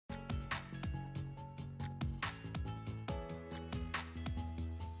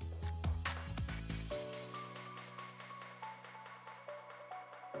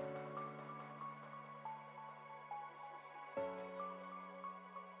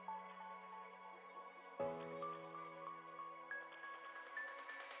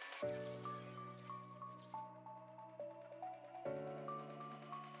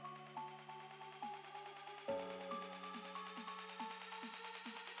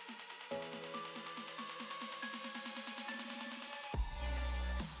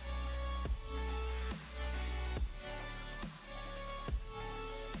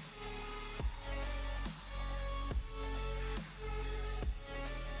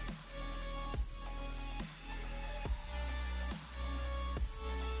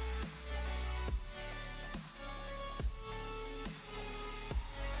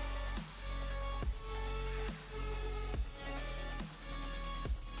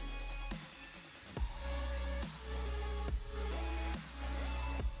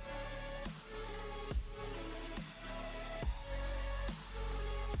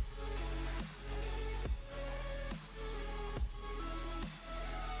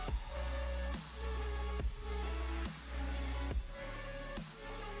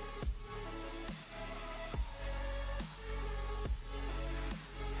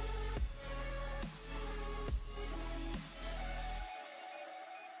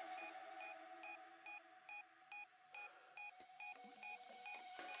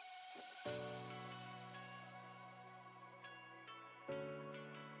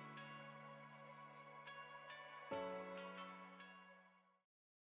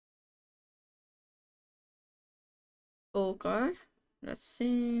Okay, let's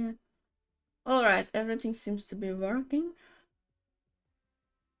see. Alright, everything seems to be working.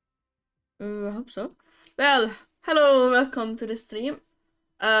 I hope so. Well, hello, welcome to the stream.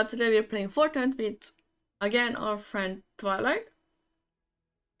 Today we're playing Fortnite with, again, our friend Twilight.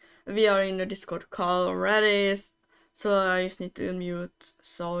 We are in the Discord call already, so I just need to unmute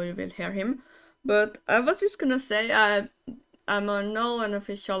so you will hear him. But I was just gonna say, I'm now an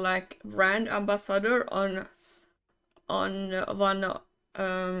official, like, brand ambassador on one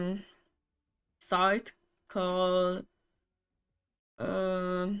site called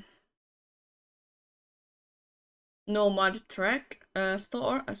Nomad Track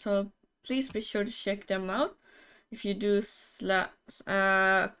store. So please be sure to check them out. If you do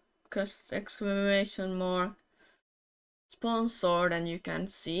exclamation mark sponsor, then you can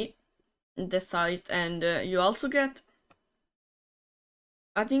see the site, and you also get.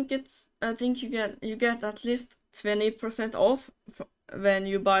 I think you get at least 20% off when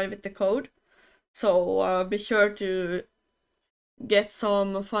you buy with the code. So be sure to get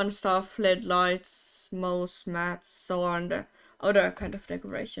some fun stuff, LED lights, mouse mats, so on, the other kind of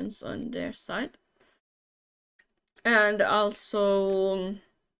decorations on their site. And also,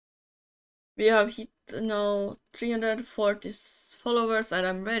 we have hit now 340 followers, and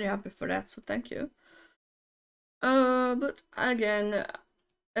I'm very happy for that, so thank you. But again,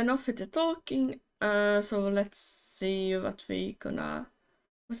 enough with the talking. So let's see what's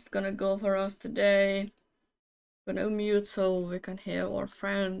gonna go for us today. Gonna mute so we can hear our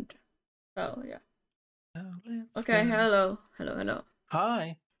friend. So yeah. Okay, go. hello.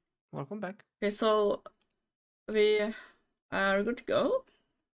 Hi, welcome back. Okay, so we are good to go.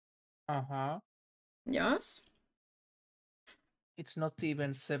 Uh-huh. Yes. It's not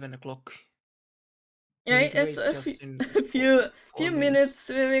even 7 o'clock. We Yeah, need to it's wait a just in a four few minutes. minutes.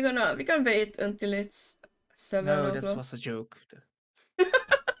 We can wait until it's 7 No, that o'clock. was a joke.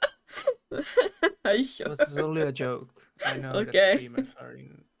 Are you That sure? was only a joke. I know that Okay. streamers are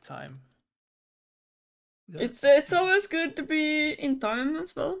in time. It's always good to be in time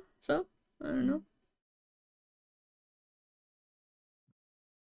as well. So I don't know.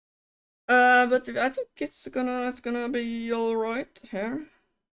 But I think it's gonna be all right here.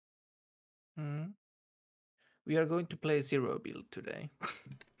 Mm. We are going to play Zero Build today.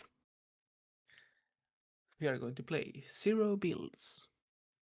 We are going to play Zero Builds.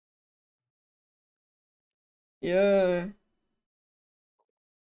 Yeah.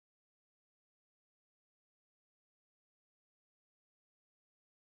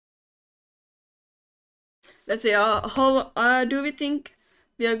 Let's see. How do we think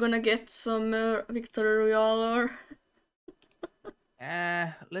we are gonna get some victory royale or?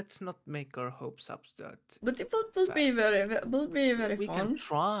 Let's not make our hopes up that But it will be fast. very We can fun.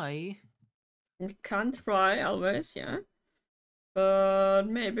 try. We can try always, yeah. But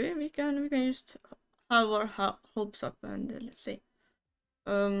maybe we can just have our hopes up, and let's see.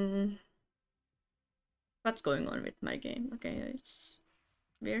 Um, what's going on with my game? Okay, it's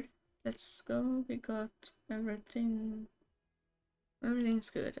weird. Let's go. We got everything. Everything's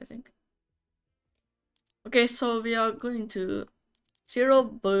good, I think. Okay, so we are going to Zero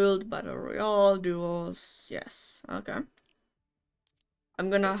Build Battle Royale duels. Yes. Okay. I'm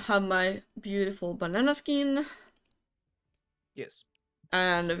gonna Yes. have my beautiful banana skin, Yes.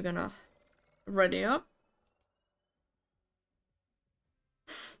 and we're gonna ready up.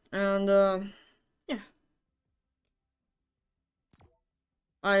 And yeah,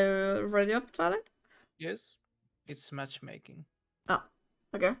 are you ready up, Twilight? Yes. It's matchmaking. Ah,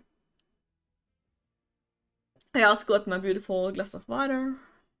 okay. I also got my beautiful glass of water.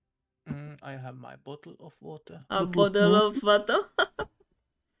 I have my bottle of water. A bottle of water.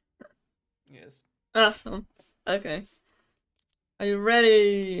 Yes. Awesome. Okay. Are you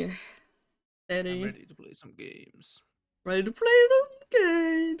ready? I'm Ready? ready to play some games. Ready to play some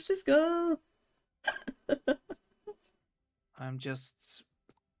games? Let's go. I'm just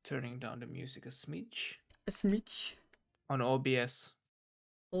turning down the music a smidge A smidge. on OBS.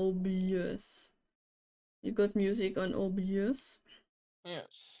 OBS. You got music on OBS?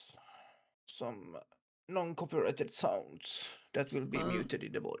 Yes. Some non-copyrighted sounds that will be Uh, muted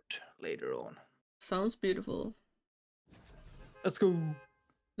in the VOD later on. sounds beautiful. Let's go.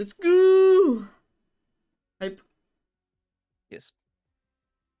 Let's go! Hype. Yes.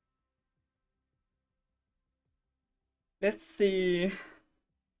 Let's see.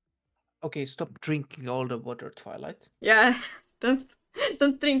 Okay, stop drinking all the water, Twilight. Yeah, don't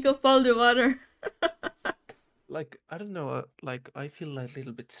don't drink up all the water. Like, I don't know, like, I feel a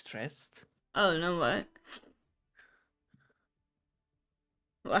little bit stressed. Oh no, why?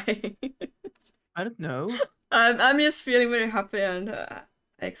 Why? I don't know. I'm just feeling very happy and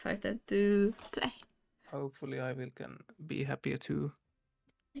excited to play. Hopefully I will can be happier too.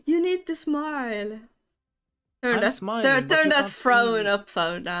 You need to smile. I'm smiling, but Turn you that can't see frown me.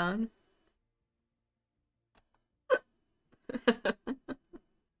 upside down.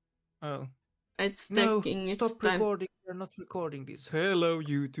 Oh. It's No, taking its stop time. recording. We're not recording this. Hello,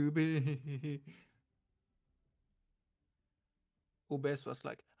 YouTube. OBS was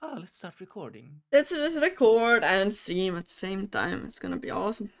like, let's start recording. Let's record and stream at the same time. It's gonna be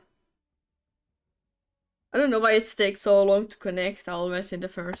awesome. I don't know why it takes so long to connect always in the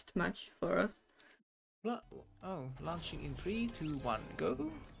first match for us. Launching in 3, 2, 1,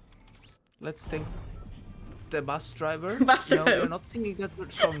 go. Let's thank the bus driver. Bus No, driver. you're not singing that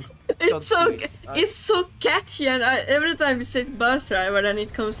song. It's Don't do so it. it's so catchy, and every time you say bus driver, then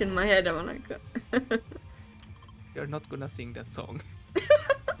it comes in my head. I'm like, You're not gonna sing that song.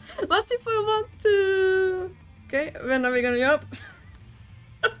 what if I want to? Okay, when are we gonna jump?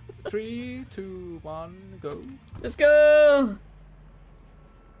 3, 2, 1, go. Let's go!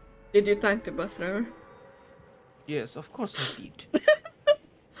 Did you thank the bus driver? Yes, of course I did.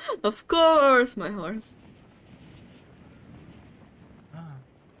 Of course, my horse.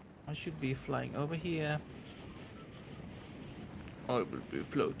 I should be flying over here. I will be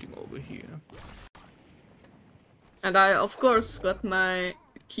floating over here. And I, of course, got my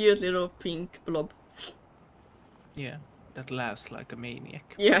cute little pink blob. Yeah, that laughs like a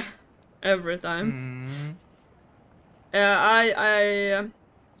maniac. Yeah, every time. I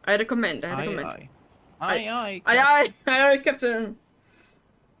recommend. Aye, Captain.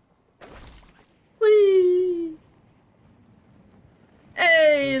 Whee!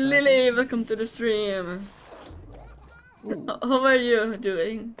 Hey, Lily, welcome to the stream. How are you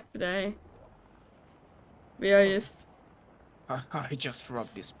doing today? We are just... I just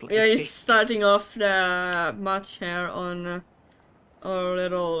robbed this place. We are just starting off the match here on our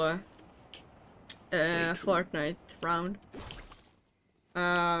little Fortnite round.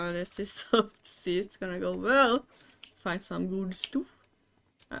 Let's just hope to see it's gonna go well. Find some good stuff.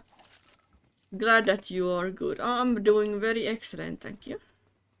 Glad that you are good. I'm doing very excellent, thank you.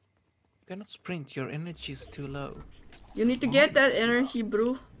 You cannot sprint, your energy is too low. You need to get that energy,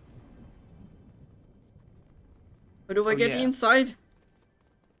 bro. How do I get inside?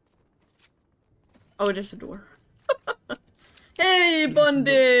 Oh, there's a door. Hey,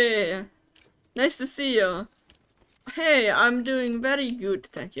 Bundy! Nice to see you. Hey, I'm doing very good,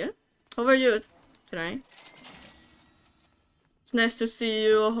 thank you. How are you today? It's nice to see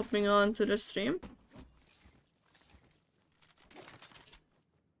you hopping on to the stream.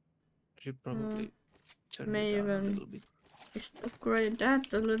 Should probably turn May it down a even little bit. just upgrade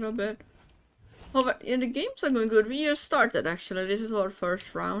that a little bit. Oh, yeah, the games are going good. We just started actually. This is our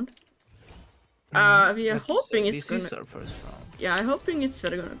first round. We are hoping it's gonna. This is our first round. Yeah, I'm hoping it's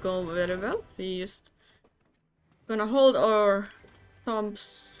gonna go very well. We just gonna hold our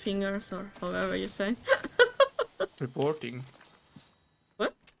thumbs, fingers, or however you say. Reporting.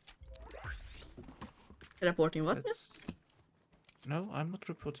 What? Reporting what? No, I'm not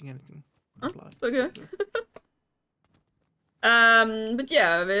reporting anything. Huh? Okay. But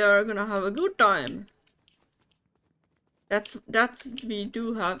yeah, we are gonna have a good time. That we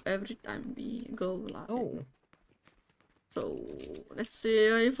do have every time we go live. Oh. So let's see.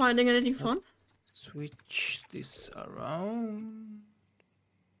 Are you finding anything fun? Switch this around.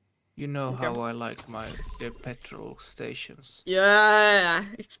 You know how I like the petrol stations. Yeah,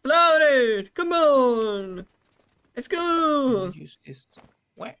 exploded! Come on, let's go. Use this.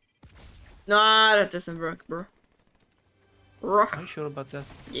 What? Nah, that doesn't work, bro. Are you sure about that?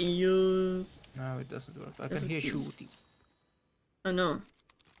 Yes. No, it doesn't work. I can hear shooting. I know.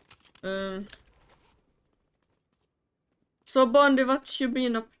 So Bondi, what you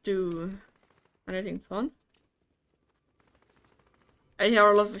been up to? Anything fun? I hear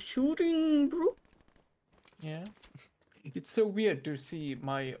a lot of shooting, bro. Yeah. It's so weird to see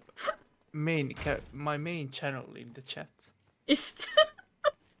my main channel in the chat. Is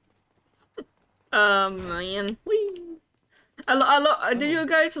man. Whee. Do you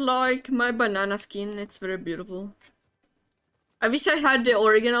guys like my banana skin? It's very beautiful. I wish I had the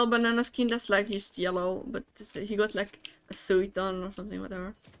original banana skin that's like just yellow, but he got like a suit on or something,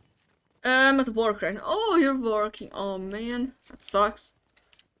 whatever. I'm at work right now. Oh, you're working. Oh man, that sucks.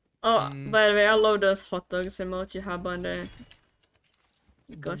 Oh, by the way, I love those hot dogs emoji you have on there.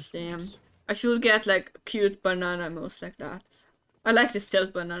 Gosh damn. I should get like cute banana emotes like that. I like the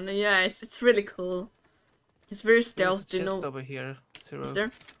stealth banana. Yeah, it's really cool. It's very stealthy. There's a chest over here. Is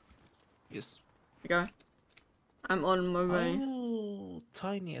there? Yes. Okay. I'm on my way. Oh,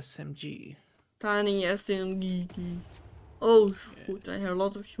 tiny SMG. Tiny SMG. Oh shoot, I hear a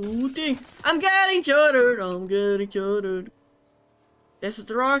lot of shooting. I'm getting shooted. There's a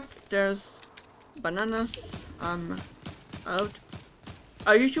truck, there's bananas. I'm out.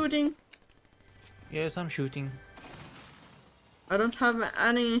 Are you shooting? Yes, I'm shooting. I don't have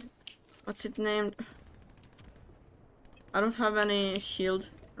any... What's it named? I don't have any shield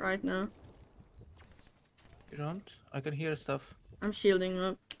right now. You don't? I can hear stuff. I'm shielding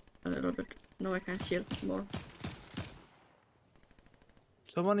up a little bit. No, I can't shield more.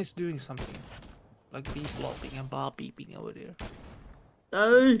 Someone is doing something. Like bee flopping and bar beeping over there.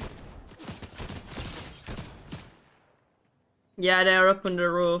 Oh! Yeah, they're up on the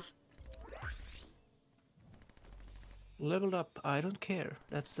roof. Leveled up, I don't care.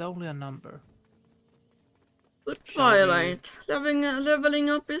 That's only a number. But Shall we- Twilight, leveling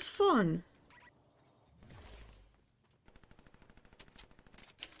up is fun.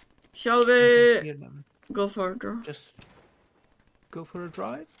 Shall I can we hear them. go further? Just go for a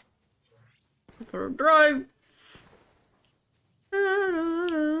drive? Go for a drive.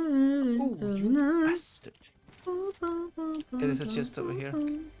 Oh, you bastard. There is a chest over here.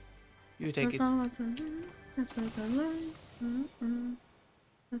 You take it.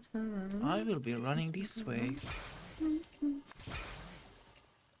 I will be running this way.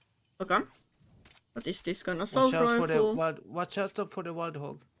 Okay. What is this kind of Watch assault out for the rifle? watch out for the wild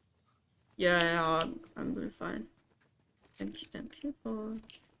hog. Yeah, I'm really fine. Thank you for...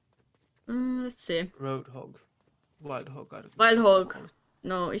 let's see. Road hog. Wild hog. I don't know Wild what hog. to call it.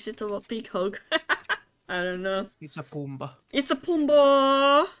 No, is it a pig hog? I don't know. It's a Pumbaa. It's a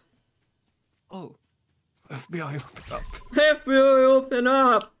Pumbaa! Oh. FBI open up. FBI, open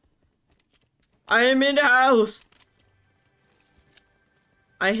up! I am in the house!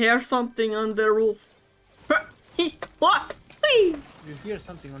 I hear something on the roof. What? Whee! You hear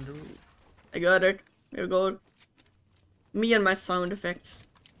something on the roof. I got it. We're good. Me and my sound effects.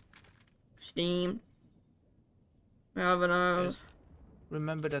 Steam. We have an Yes.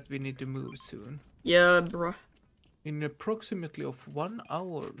 Remember that we need to move soon. Yeah, bruh. In approximately of 1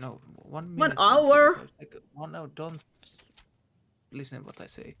 hour, no, 1 minute. 1 and hour? 35 seconds. 1 hour, don't listen what I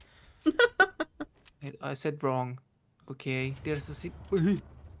say. I said wrong. Okay, there's a zip.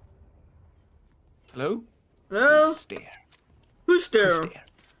 Hello? Hello? Who's there? Who's there? Who's there?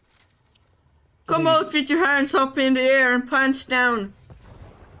 Come What are you out with your hands up in the air and punch down.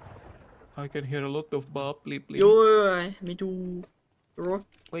 I can hear a lot of bop, bleep, bleep. Yo, me too. Bro.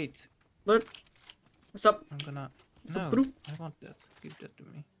 Wait, What? What's up? I'm gonna... What's no, up, bro? I want that. Give that to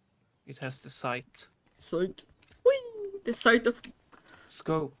me. It has the sight. Sight. Whee! The sight of...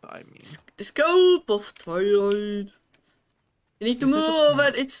 Scope, I mean. The scope of Twilight. You need to Is that a move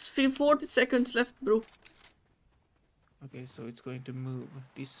point? it. It's 40 seconds left, bro. Okay, so it's going to move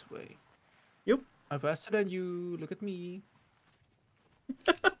this way. Yup. I'm faster than you. Look at me.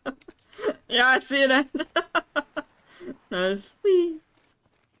 Yeah, I see that. Nice. Whee!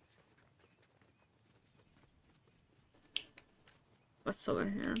 What's over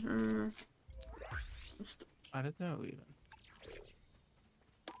here? I don't know even.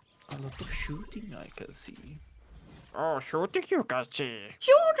 A lot of shooting I can see. Oh, shooting you can see.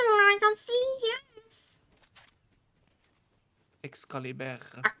 Shooting, I can see, yes. Excalibur.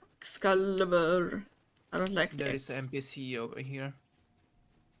 Excalibur. I don't like There is X. an NPC over here.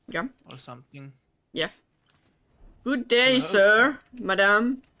 Yeah. Or something. Yeah. Good day, Hello. sir,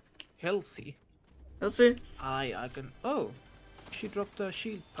 madam. Healthy. Let's see. I can... Oh! She dropped a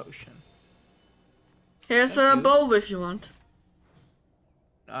shield potion. Here's Thank a you. bow if you want.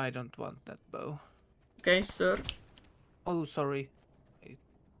 I don't want that bow. Okay, sir. Oh, sorry.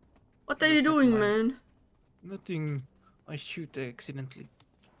 What are It you was not doing, mine. man? Nothing. I shoot accidentally.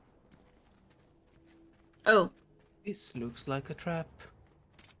 Oh, This looks like a trap.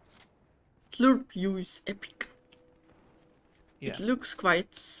 Slurp you is epic. Yeah. It looks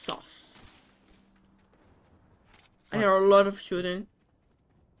quite sauce. I hear What's- a lot of shooting.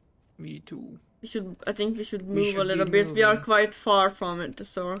 Me too. I think we should We move should a little be bit. We are moving. quite far from it, the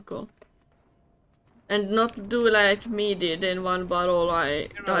circle. And not do like me did in one battle. I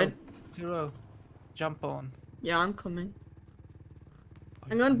died. Hero. Jump on. Yeah, I'm coming. Are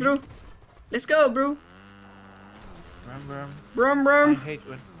Hang you on, coming? bro. Let's go, bro. Brum, brum. Brum I brum. hate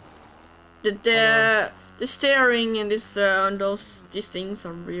when... The steering in this on these things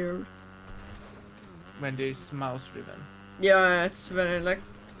are weird. When there's mouse driven. Yeah, it's very like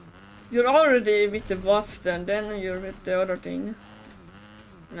you're already with the Vast and then you're with the other thing.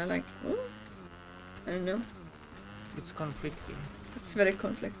 And I like, oh, I don't know. It's conflicting. It's very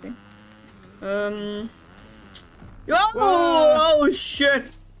conflicting. Oh, Whoa! oh shit!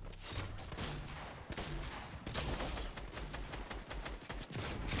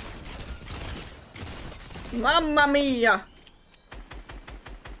 Mamma mia!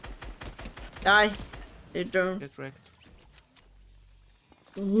 Die. They don't. Get wrecked.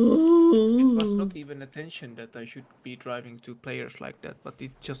 Ooh. It was not even attention that I should be driving two players like that, but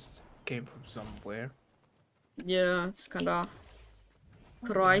it just came from somewhere. Yeah, it's kinda Oh,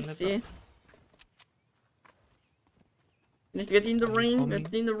 crazy. Let's get in the Are you ring, coming?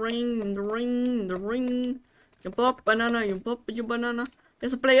 get in the ring, in the ring, in the ring. You pop banana, you pop your banana.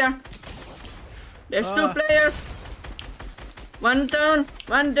 There's a player. There's two players. One down,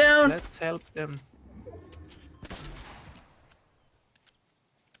 one down. Let's help them.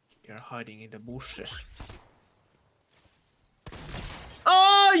 They're hiding in the bushes.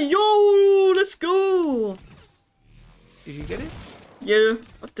 Oh, yo, let's go. Did you get it? Yeah,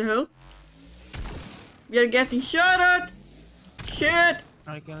 what the hell? We are getting shot at. Shit.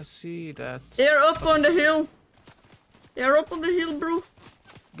 I can see that. They're up on the hill. They're up on the hill, bro.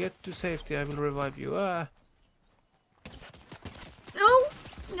 Get to safety, I will revive you. Ah. No!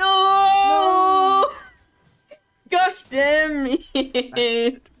 No! Gosh damn me!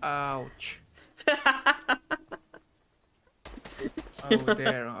 Bastard. Ouch. Oh,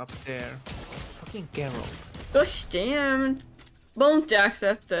 there, up there. Fucking Geralt. Gosh damn it! Bounty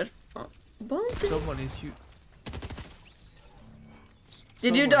accepted. Bounty? Someone is you.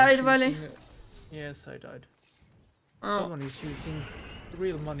 Did you die, Valley? Yes, I died. Oh. Someone is using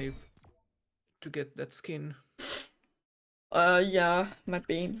real money to get that skin. Yeah, might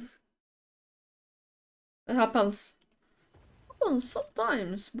be. It happens. Happens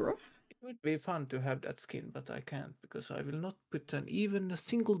sometimes, bro. It would be fun to have that skin, but I can't because I will not put even a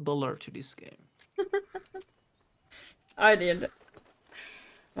single dollar to this game. I did.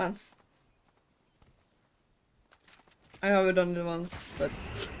 Once. I haven't done it once, but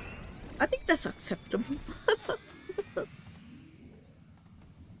I think that's acceptable.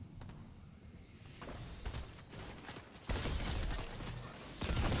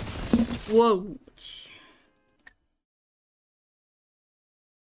 Whoa.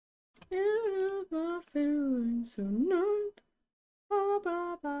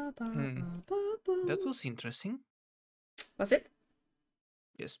 That was interesting. Was it?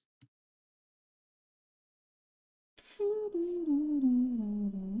 Yes.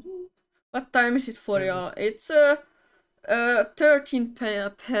 What time is it for you? It's 13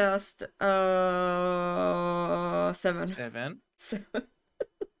 past 7. 7.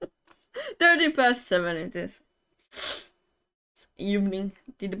 13 past 7 it is. It's evening.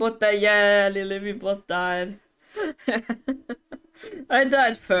 Did the bot die? Yeah, Lily, we both died. I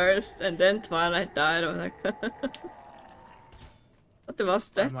died first, and then Twilight died. I was like, what was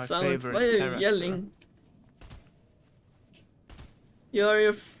that My sound? favorite Why are you character. yelling? You're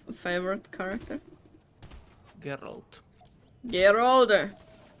your favorite character? Geralt. Geralt.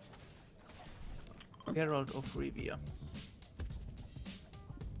 Geralt of Rivia.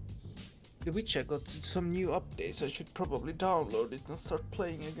 The Witcher got some new updates. I should probably download it and start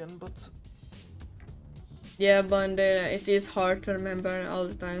playing again, but Yeah, but it is hard to remember all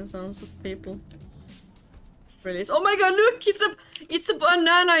the time sounds of people. Release. Oh my god, look! It's a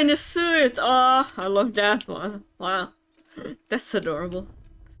banana in a suit! Oh, I love that one. Wow. That's adorable.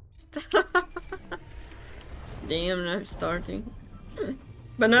 Damn, I'm starting.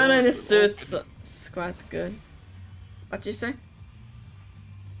 Banana in a suit's quite good. What you say?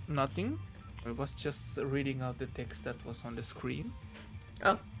 nothing. I was just reading out the text that was on the screen.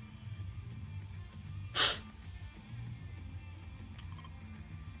 Oh.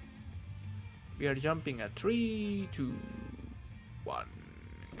 We are jumping at 3, 2, 1,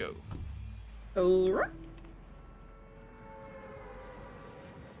 go. Alright.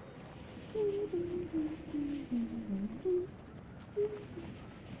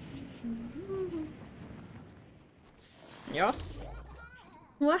 Yes.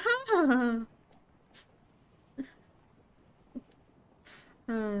 Wow.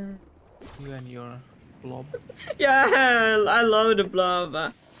 You and your blob. Yeah, I love the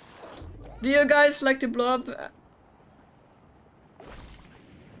blob. Do you guys like the blob?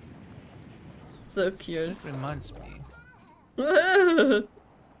 So cute. Reminds me.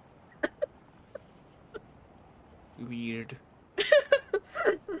 Weird.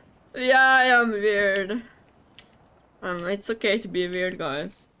 Yeah, I am weird. It's okay to be weird,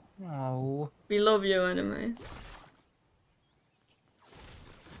 guys. Oh. We love you, anyways.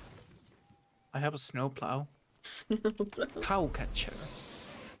 I have a snowplow. Snowplow. Cowcatcher.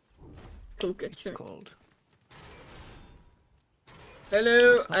 Cowcatcher. It's called.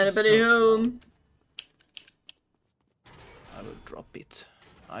 Hello, It's not a anybody snowplow. home? I will drop it.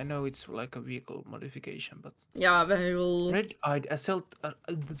 I know it's like a vehicle modification, but Yeah, very well. red-eyed assault.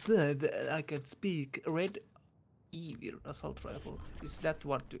 I can speak. Red evil assault rifle. Is that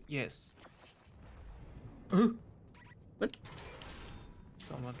what? Yes. What?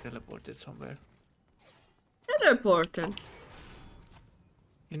 Someone teleported somewhere. Teleported.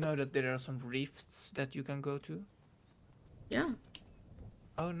 You know that there are some rifts that you can go to? Yeah.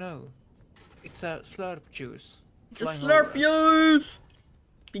 Oh no. It's a slurp juice. It's a Flying slurp over us. use!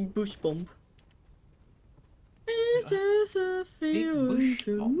 Big bush bomb. It's just a Big feeling bush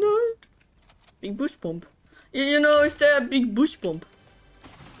bomb. tonight. Big bush bomb. You know, it's the big bush bomb.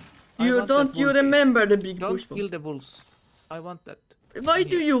 Don't you remember the big bush bomb? Don't kill the wolves. I want that. Why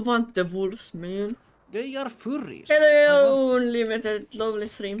do you want the wolves, man? They are furries. Hello, unlimited lovely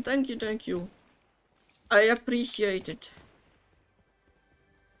stream. Thank you, thank you. I appreciate it.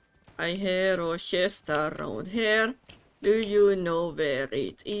 I hear a chest around here. Do you know where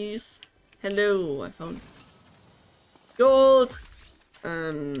it is? Hello, I found gold.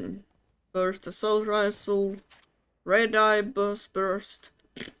 Burst assault rifle. Red eye bus burst.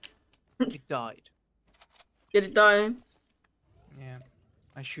 It died. Did it die? Yeah.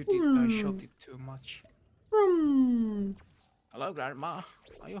 I shot it too much. Hello, Grandma.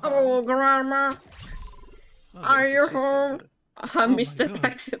 Are you home? Hello, Grandma. Oh, Are there's a you chest home? over there. I missed that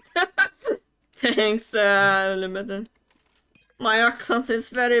accent. Thanks, Limited. My accent is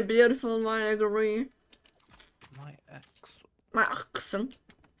very beautiful, I agree. My accent.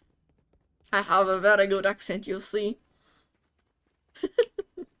 I have a very good accent, you see.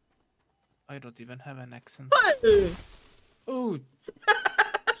 I don't even have an accent. Hey! Oh!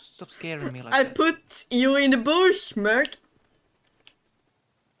 Stop scaring me like I that. put you in the bush, Mert.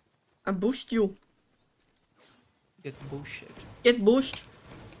 I bushed you. Get bullshit. Get bushed.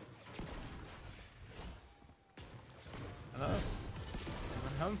 Hello?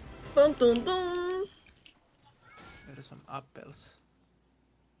 Anyone home? Dun dun dun. There are some apples.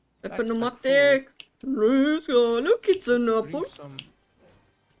 Economatic. Let's go. Look, it's an apple.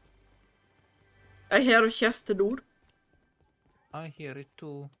 I hear a chest door. I hear it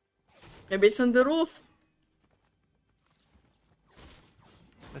too. Maybe it's on the roof.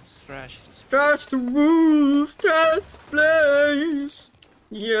 Let's trash this. Trash the roof. Trash the place.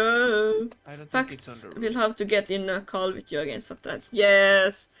 Yeah. I don't think it's Facts. on the roof. We'll have to get in a call with you again sometimes.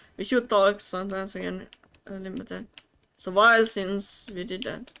 Yes. We should talk sometimes again. Limited. It's a while since we did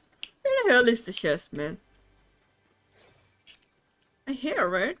that. Where the hell is the chest, man? I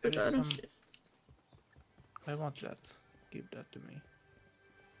hear it, but I don't see it. I want that. Give that to me.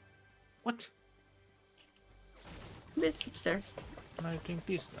 What? It's upstairs. I think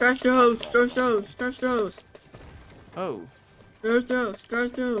this. Trash the house, trash the house, trash the house. Oh. Trash the house,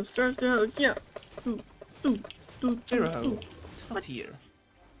 trash the house, trash the house, yeah. Zero. It's not here.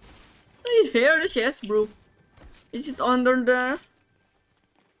 I hear the chest, bro. Is it under the...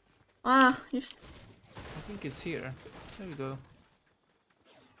 Ah, just... I think it's here. There we go.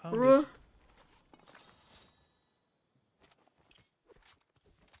 Found Bro. it.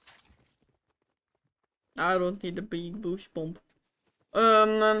 I don't need a big bush bomb.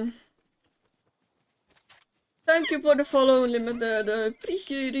 Thank you for the follow, Limited. I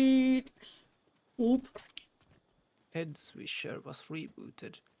appreciate it. Oop. Head Swisher was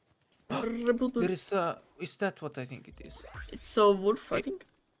rebooted. Rebooted. There is a... Is that what I think it is? It's a wolf, I think.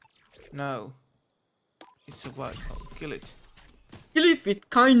 No. It's a wildfowl. Kill it. Kill it with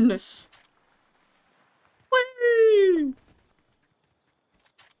kindness. Whee!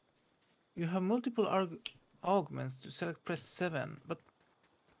 You have multiple augments to select. Press 7, but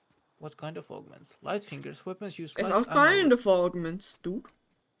what kind of augments? Light fingers. Weapons use light There's all ammo. kind of augments, dude.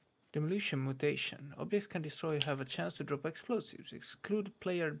 Demolition mutation. Objects can destroy. Have a chance to drop explosives. Exclude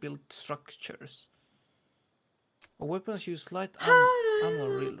player-built structures. Or weapons use light ammo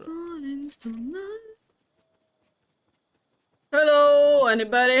reload. Hello,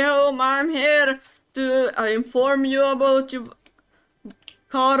 anybody home? I'm here to inform you about your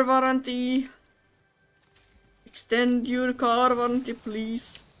car warranty. Extend your car warranty,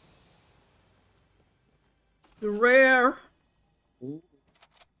 please. The rare. Ooh.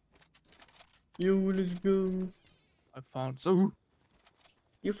 You let's go. I found so.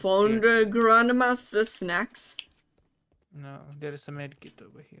 You found grandma's snacks. No, there is a medkit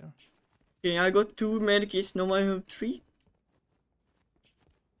over here. Okay, I got 2 medkits. Now I have 3.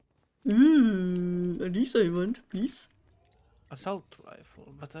 This I want, please. Assault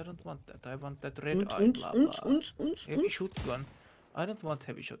rifle, but I don't want that. I want that red eye blah blah. Heavy shotgun. I don't want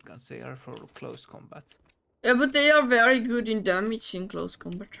heavy shotguns. They are for close combat. Yeah, but they are very good in damage in close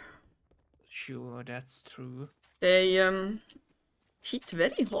combat. Sure, that's true. They hit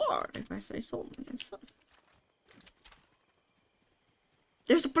very hard, if I say so myself.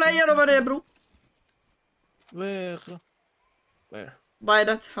 There's a player over there, bro. Where? Where? By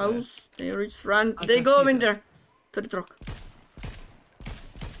that Where? house. They reach run. I They can go see in them. there. To the truck.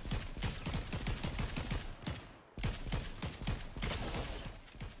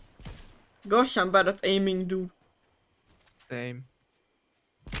 Gosh, I'm bad at aiming, dude. Same.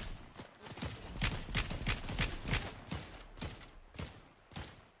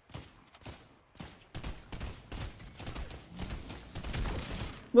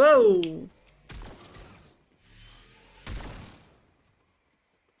 Whoa!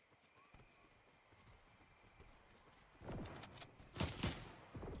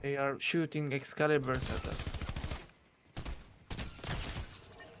 They are shooting Excaliburs at us.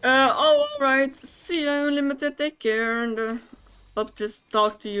 Oh, alright. See you, Unlimited. Take care. And hope to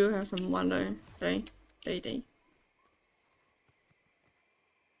talk to you here some Monday. Day.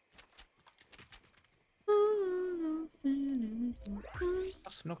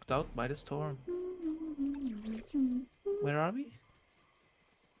 Was knocked out by the storm. Where are we?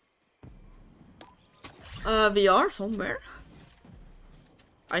 We are somewhere.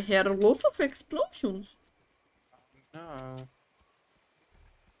 I hear a lot of explosions. No.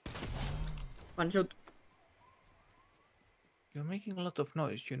 One shot. You're making a lot of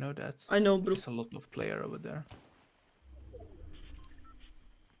noise, you know that? I know, bro. There's a lot of player over there.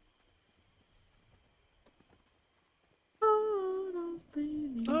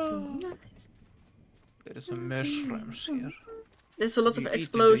 Oh. There's some mushrooms here. There's a lot of We've eaten the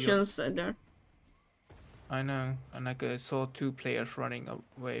explosions there. I know, and I saw two players running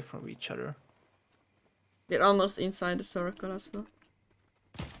away from each other. We're almost inside the circle as well.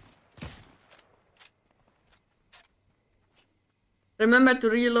 Remember to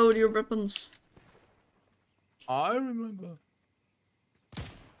reload your weapons. I remember.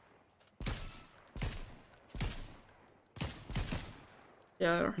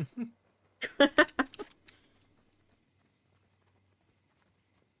 Yeah.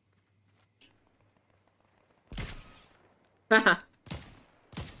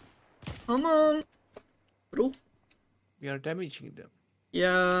 Come on, bro. We are damaging them.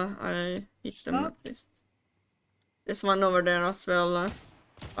 Yeah, I hit them Stop. at least. There's one over there as well,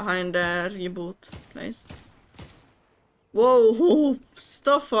 behind the reboot place. Whoa,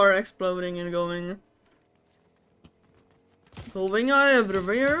 stuff are exploding and going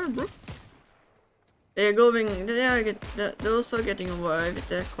everywhere, bro. They're also getting away with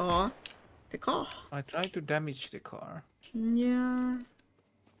the car. The car. I tried to damage the car. Yeah.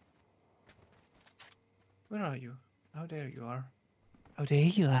 Where are you? Oh, there you are. Oh, there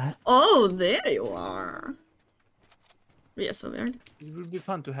you are. Oh, there you are. Yeah, so weird. It would be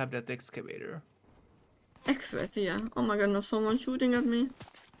fun to have that excavator. Excellent, yeah. Oh my goodness, someone shooting at me.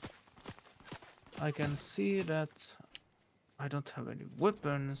 I can see that I don't have any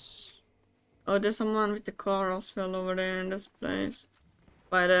weapons. Oh, there's someone with the car as well over there in this place.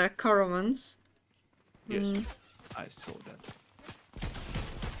 By the caravans. Yes, I saw that.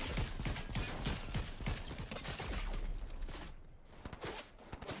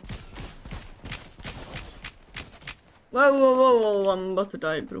 Whoa, I'm about to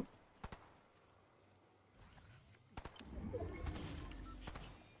die, bro.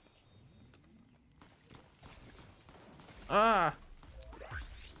 Ah!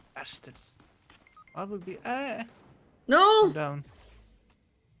 Bastards. I will be. No! I'm down.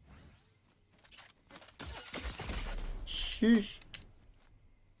 Sheesh.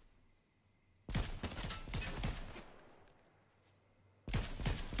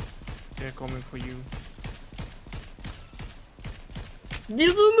 They're coming for you.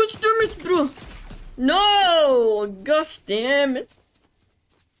 There's so much damage, bro! No! Gosh damn it.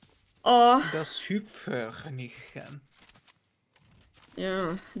 Oh. Das Hüpfernichen.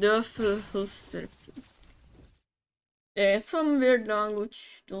 Yeah, the there's some weird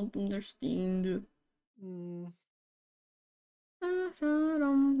language, don't understand.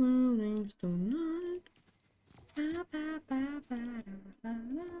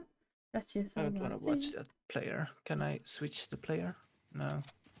 That's just I don't want to watch that player. Can I switch the player? No.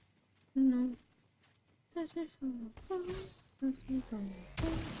 No.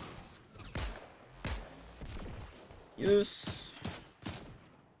 Yes.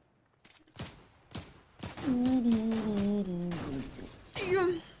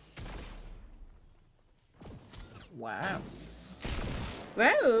 Wow.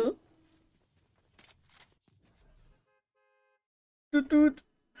 Well. Toot toot.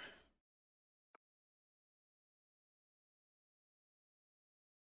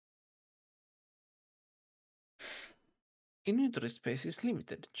 Inventory space is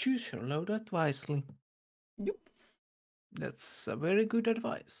limited. Choose your loadout wisely. Yep. That's a very good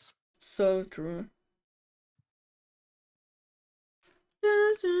advice. So true.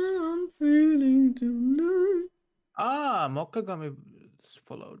 That's how I'm feeling tonight. Ah, Mokkagami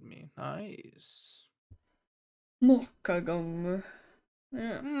followed me. Nice. Mokkagum.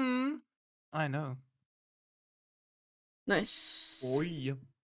 Yeah. I know. Nice. Oi.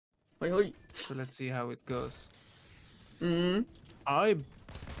 Oi, oi. So let's see how it goes. Mm. I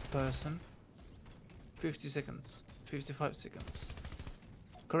person 50 seconds. 55 seconds.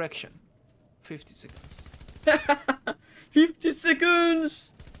 Correction. 50 seconds. 50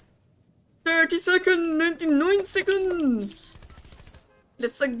 seconds. 30 seconds. 99 seconds.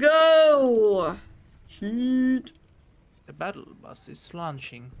 Let's go. Shoot. The battle bus is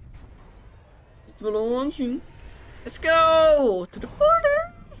launching. It's launching. Let's go to the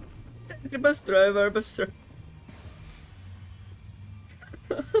border. Take the bus driver, bus driver.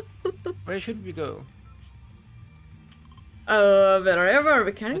 Where should we go? Wherever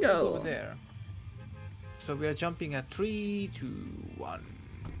we can Let's go over go. there. So we are jumping at 3, 2, 1.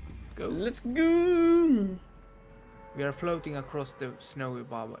 Go. Let's go. We are floating across the snowy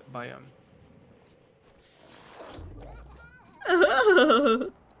biome.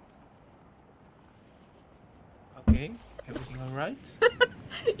 Okay, everything alright?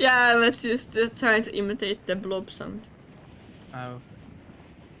 Yeah, I was just trying to imitate the blob sound. Oh.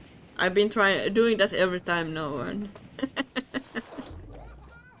 I've been doing that every time now, and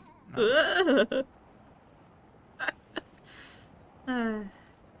Nice.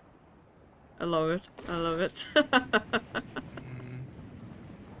 I love it. I love it.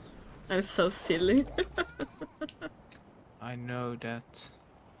 I'm so silly. I know that.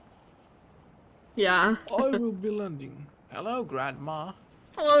 Yeah. I will be landing. Hello, Grandma.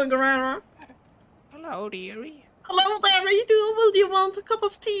 Hello, Grandma. Hello, dearie. Hello there, will you want a cup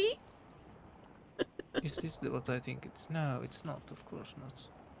of tea? Is this what I think it's? No, it's not, of course not.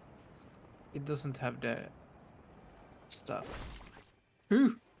 It doesn't have the stuff.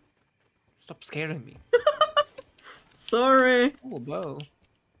 Ooh! Stop scaring me. Sorry. Oh, bow.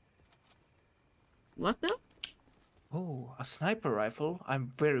 What now? Oh, a sniper rifle.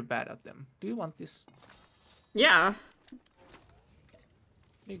 I'm very bad at them. Do you want this? Yeah.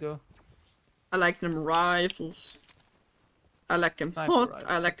 Here you go. I like them rifles. I like them Sniper hot. rifle.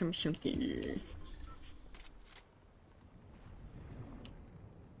 I like them chunky.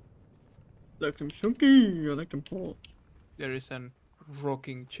 I like them chunky. I like them hot. There is an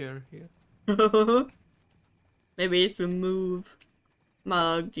rocking chair here. Maybe it will move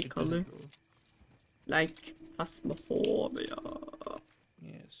magically. It doesn't move. Like Phasmophobia.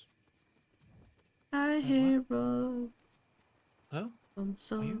 Yes. I hear a Hello? from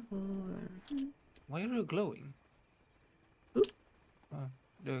somewhere. Why are you glowing? Ooh. Oh,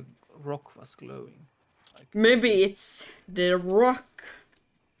 the rock was glowing. Like Maybe it's the rock.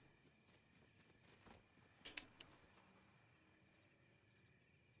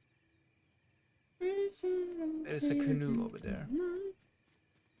 there is a canoe over there.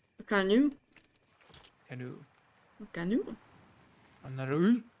 A canoe? Canoe. A canoe?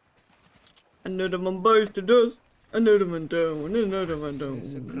 Another. Another one bites the dust. Another one down. Another one down.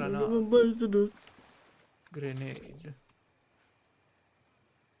 There's a Another granat. one bites the dust. Grenade.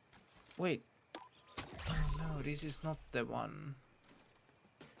 Wait. Oh no, this is not the one.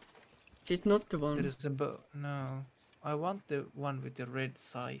 Is it not the There one? is a bow. No. I want the one with the red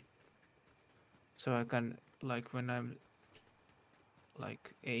sight. So I can, like, when I'm,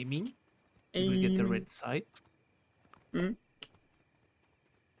 like, aiming, you will get the red sight. Hmm?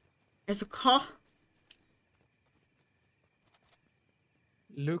 There's a car.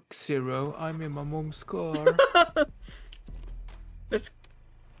 Look, Zero, I'm in my mom's car. Let's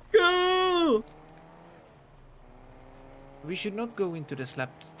go! We should not go into the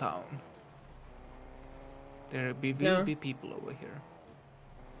slapped town. There will No. be people over here.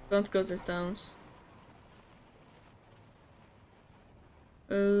 Don't go to towns.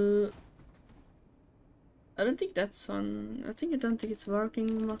 I don't think that's fun. I don't think it's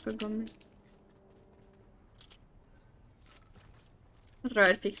working, Makagami. I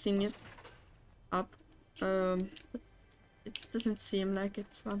tried fixing it up. But it doesn't seem like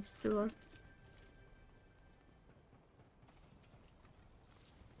it wants to work.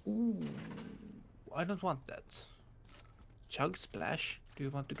 Ooh, I don't want that. Chug splash? Do you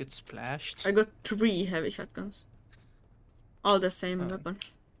want to get splashed? I got 3 heavy shotguns. All the same weapon.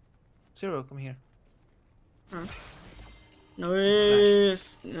 Zero, come here. Huh.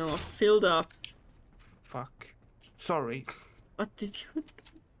 Nice! No, filled up. Fuck. Sorry. What did you do?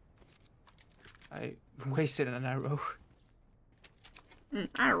 I wasted an arrow. An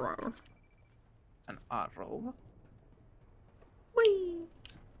arrow. An arrow? Whee!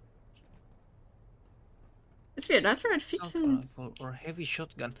 It's weird, I tried Assault fixing... rifle or heavy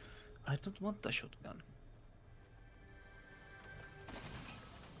shotgun. I don't want a shotgun.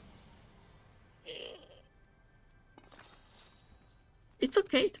 It's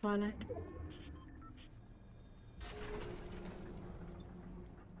okay, Twilight.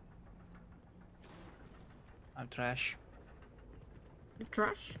 I'm trash. You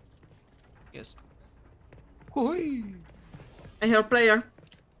trash. Yes. Hoi! I hear a player.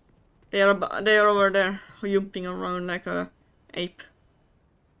 They are over there, jumping around like a ape.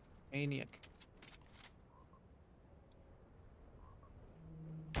 Maniac.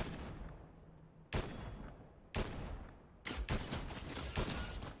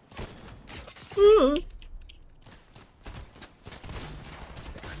 Ooh.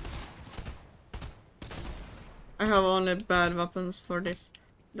 I have only bad weapons for this.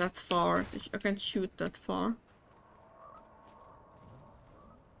 That far. I can't shoot that far.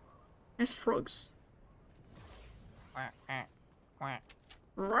 There's frogs.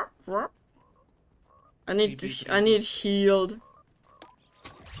 I need shield.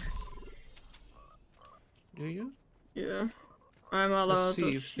 Do you? Yeah. I'm Let's allowed see to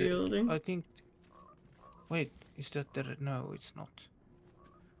if shielding. I think. Wait, is that there? No, it's not.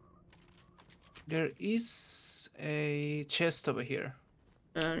 There is a chest over here.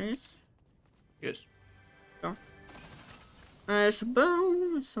 There is. Yes. Oh. There's a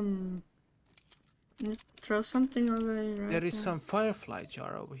bone. Some. Need to throw something away right There is now. some firefly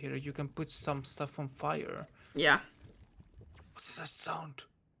jar over here. You can put some stuff on fire. Yeah. What's that sound?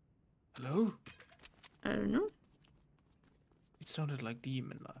 Hello? I don't know. It sounded like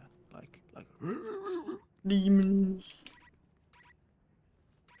demon, like. Demons.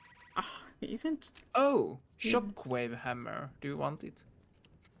 Ah, you can't. Oh, shockwave hammer. Do you want it?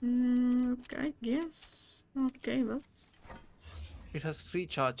 Okay, I guess. Okay, well. It has 3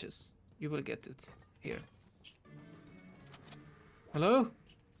 charges. You will get it here. Hello?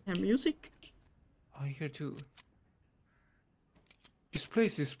 And music. I hear too. This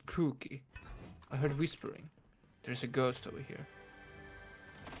place is spooky. I heard whispering. There's a ghost over here.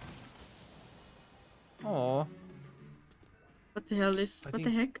 Oh, What the hell is? What the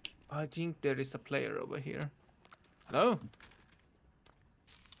heck? I think there is a player over here. Hello?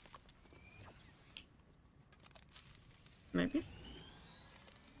 Maybe.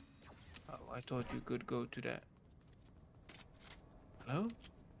 Oh, I thought you could go to that. Hello?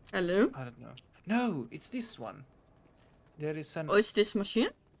 Hello? I don't know. No, it's this one. There is an Oh, it's this machine?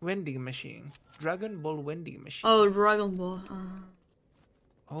 vending machine. Dragon Ball vending machine. Oh, Dragon Ball.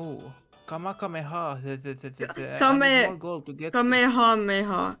 Oh. Kamakameha. I need Kame- more gold to get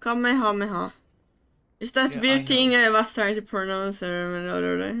Kamehameha. Kamehameha. Is that Yeah, weird I thing know. I was trying to pronounce the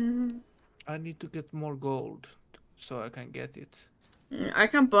other day? I need to get more gold so I can get it. I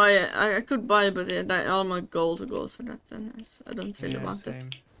can buy it. I could buy it, but all my gold goes for that. Then I don't really Yeah, want it. same.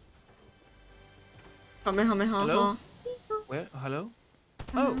 Kamehameha. Hello? Where? Hello?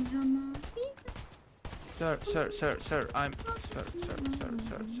 Oh! Sir, I'm...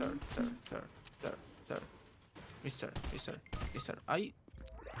 Sir. Mister, I...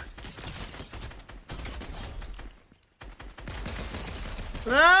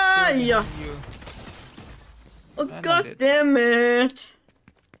 Ah, yeah. You. Oh, And I'm god dead. damn it.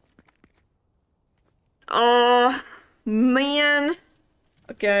 Oh, man.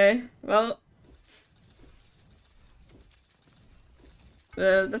 Okay, well.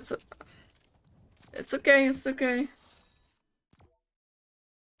 That's... It's okay, it's okay.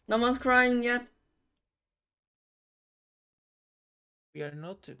 No one's crying yet. We are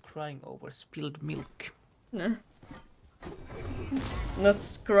not crying over spilled milk. No.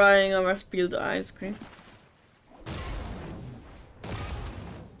 Not crying over spilled ice cream.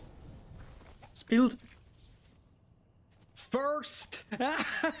 Spilled. First!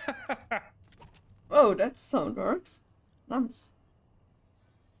 Oh, that sound works. Nice.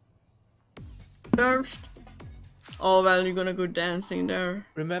 First. Oh well, you're gonna go dancing there.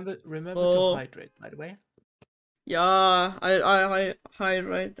 Remember Oh. to hydrate, by the way. Yeah, I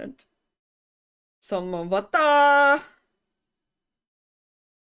hydrated some water.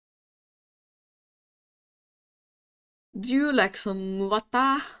 Do you like some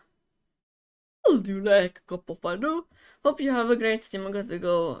water? Would you like a cup of water? Hope you have a great stream. I'm going to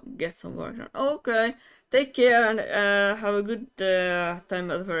go get some work done. Okay, take care and have a good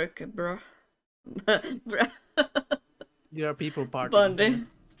time at work, bro. Bruh. There are people partying. Bundy.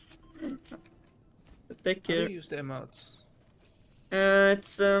 Take How do care. you use the emotes?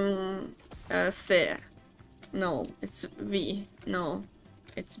 It's C. No, it's V. No,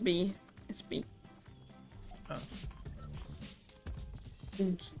 it's B. It's B. Oh.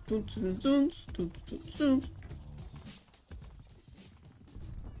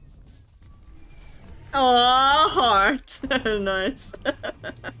 Oh, heart. Nice.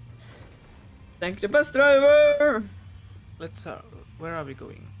 Thank the bus driver. Let's where are we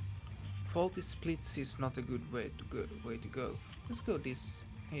going? Faulty splits is not a good way to go. Let's go this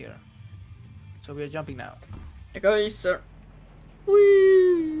here. So we are jumping now. Okay, sir.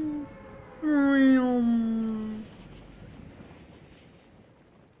 Whee! Vroom.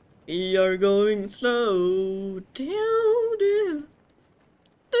 We are going slow down the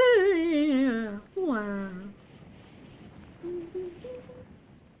wow.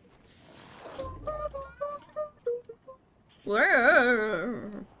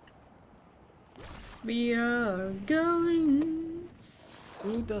 Where we are going.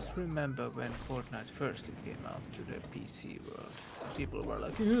 Who does remember when Fortnite first came out to the PC world? People were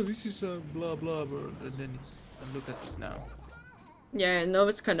like, yeah, this is a blah blah world, and then look at it now. Yeah, now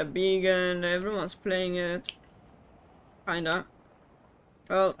it's kind of big and everyone's playing it. Kinda.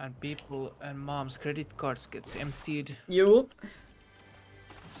 Well. And people and mom's credit cards gets emptied. Yup.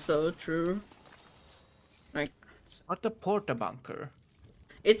 So true. Like. What a porta bunker.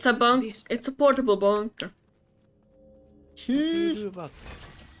 It's a bunk. It's a portable bunker. What do you do about that?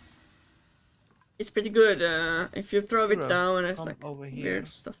 It's pretty good. If you throw it down, it's like over here. Weird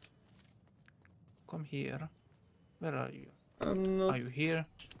stuff. Come here. Where are you? Are you here?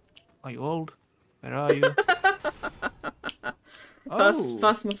 Are you old? Where are you? Oh!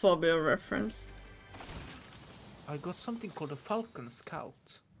 Phasmophobia reference. I got something called a Falcon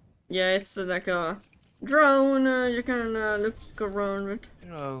Scout. Yeah, it's like a drone. You can look around with.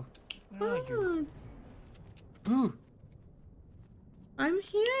 Hello. Where are you? Boo! I'm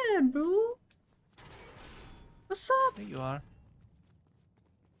here, bro. What's up? There you are.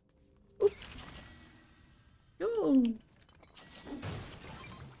 Oop. Yo.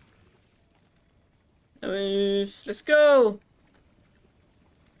 Nice. Let's go.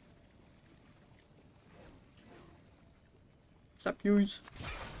 What's up, use?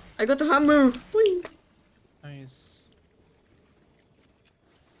 I got a hammer. Whee. Nice.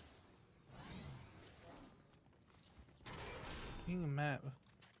 King map.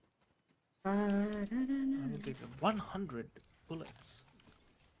 I will take 100 bullets.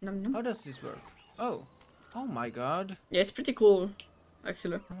 Nom, nom. How does this work? Oh. Oh my god. Yeah, it's pretty cool,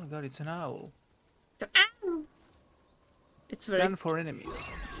 actually. Oh my god, it's an owl. It's an owl. It's very. Scan for enemies.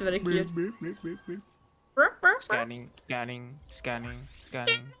 It's very cute. Scanning, scanning, scanning,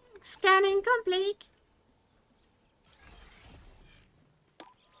 scanning. Scanning complete.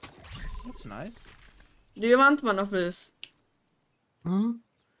 That's nice. Do you want one of these? Huh?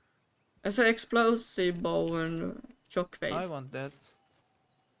 It's an explosive bow and shockwave. I want that.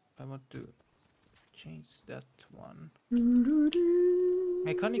 I want to change that one.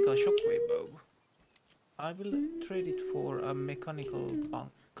 Mechanical shockwave bow. I will trade it for a mechanical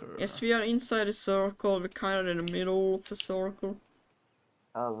bunker. Yes, we are inside the circle. We're kind of in the middle of the circle.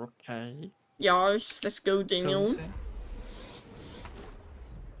 Okay. Yes, let's go down. So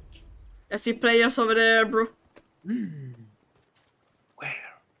I see players over there, bro.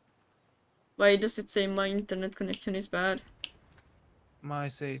 Where? Why does it say my internet connection is bad? My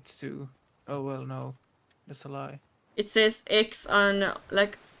say it's 2. Oh well, no. That's a lie. It says X on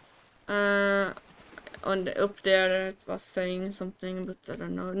like on the up there it was saying something, but I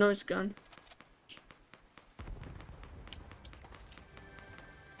don't know. No, it's gone.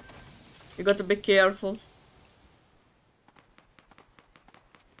 You got to be careful.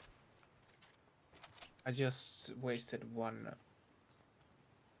 I just wasted one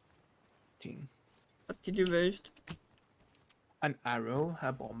thing. What did you waste? An arrow,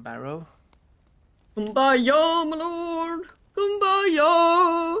 a bomb arrow. Kumbaya, my lord!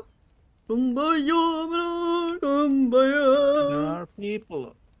 Kumbaya! Kumbaya, my lord! Kumbaya! There are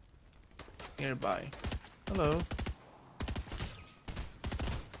people nearby. Hello.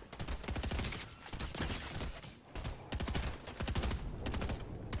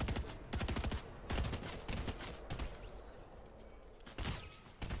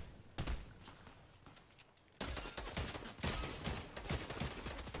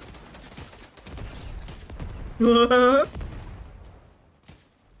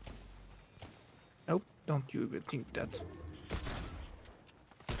 Nope, don't you even think that.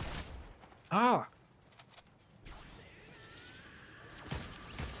 Ah!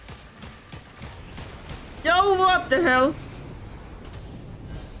 Yo, what the hell?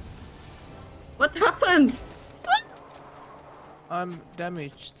 What happened? I'm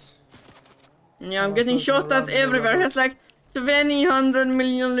damaged. Yeah, I'm getting shot at everywhere. There's like 100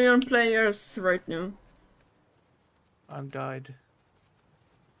 million players right now. I'm died.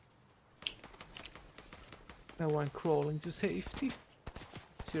 Now I'm crawling to safety.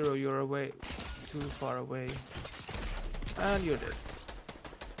 Zero, you're away. too far away. And you're dead.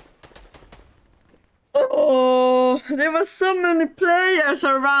 Oh, there were so many players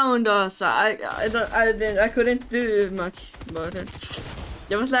around us. I couldn't do much about it.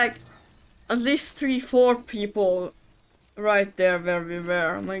 There was like at least 3-4 people right there where we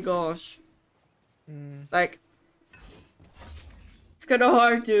were. Oh my gosh. Like, it's kind of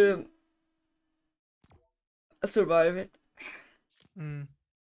hard to survive it.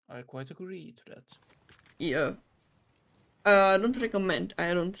 I quite agree to that. Yeah. I don't recommend.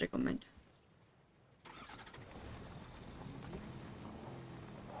 I don't recommend.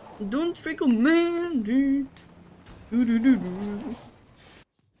 Don't recommend it. Do.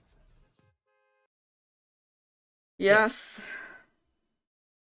 Yes.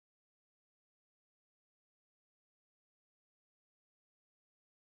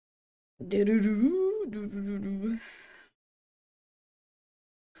 Do.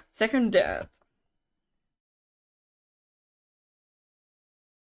 Second death.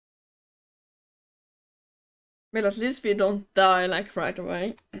 Well, at least we don't die like right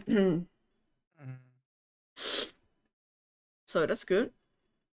away. So that's good.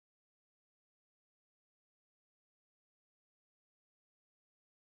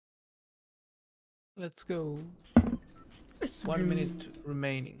 Let's go. Let's 1 go. minute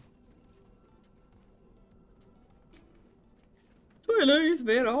remaining. Twilight,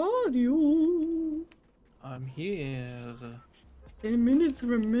 where are you? I'm here. 10 minutes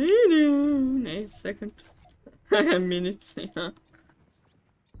remaining. 8 seconds. Minutes, yeah.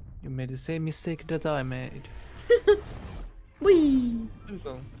 You made the same mistake that I made. Whee! There we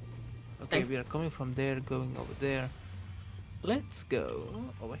go. Okay, we are coming from there, going over there. Let's go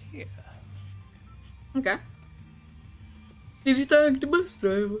over here. Okay. Did you tag the bus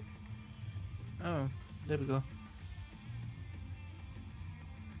driver? Oh, there we go.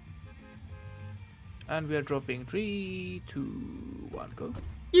 And we are dropping 3, 2, 1, go.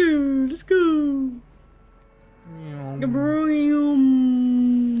 Yeah, let's go. Broom.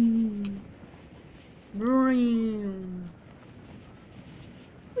 Broom.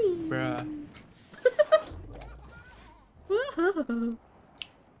 Bruh.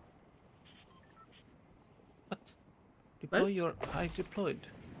 What? Deploy your... I deployed.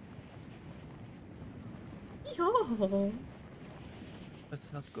 Yeah. Let's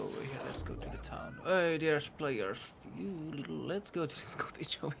not go over here, let's go to the town. Oh, there's players. You little... Let's go to this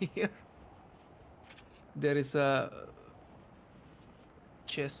cottage over here. There is a...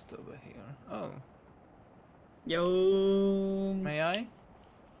 chest over here. Oh. Yo. May I?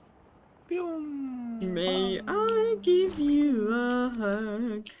 Boom. May I give you a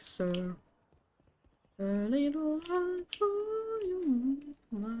hug, sir? A little hug for you,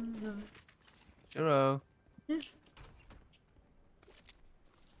 my love. Hello. Yeah.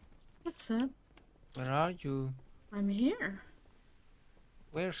 What's up? Where are you? I'm here.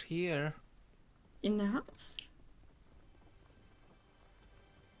 Where's here? In the house.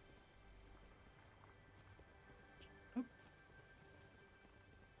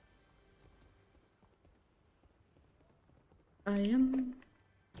 I am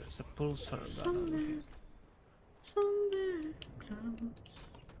There's a pulsar gun over somewhere here. close.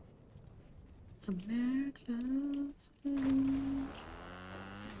 Somewhere close to you.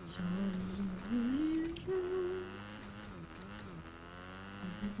 Somewhere close.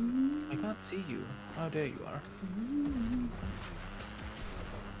 I can't see you. Oh, there you are.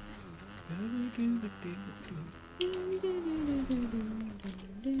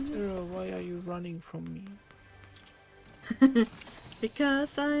 Hero, why are you running from me?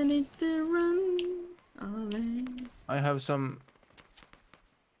 Because I need to run away. I have some...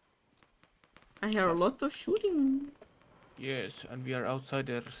 I hear a lot of shooting. Yes, and we are outside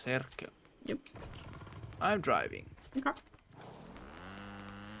the circle. Yep. I'm driving. Okay.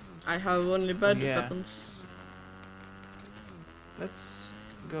 I have only bad yeah. weapons. Let's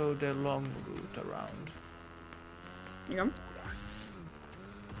go the long route around. Yeah.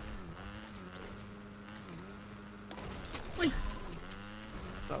 Wait.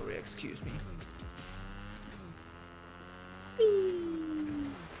 Sorry, excuse me.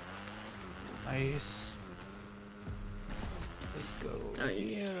 Nice. Let's go over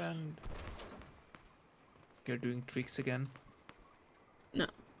here and... You're doing tricks again? No.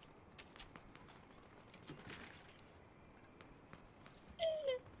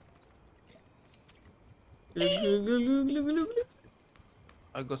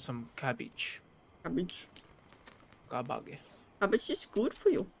 I got some cabbage. Cabbage. Kabage. Cabbage is good for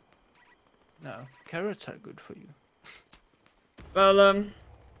you. No, carrots are good for you. Well,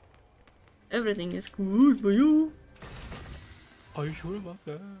 everything is good for you. Are you sure about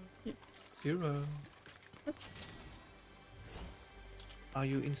that? Yeah. 0. What? Are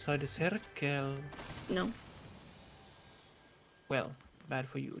you inside the circle? No. Well, bad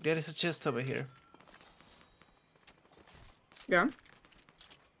for you. There is a chest over here. Yeah.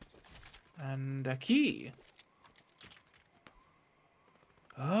 And a key.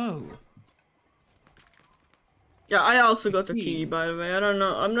 Oh. Yeah, I also got a Key. key, by the way. I don't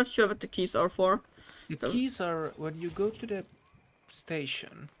know. I'm not sure what the keys are for. The So, keys are when you go to the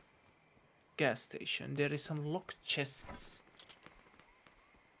station, gas station, there is some locked chests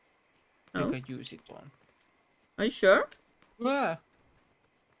you oh, can use it on. are you sure? Ah!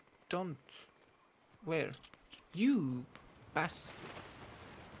 Don't. Where? You bastard.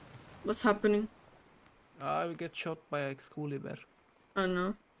 What's happening? I will get shot by a Excalibur I don't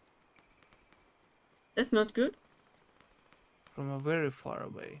know. That's not good. from a very far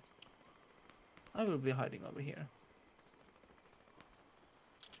away. I will be hiding over here.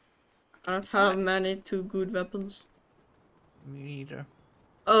 I don't have many too good weapons. Me neither.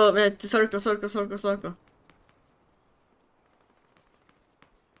 Oh, wait, circle.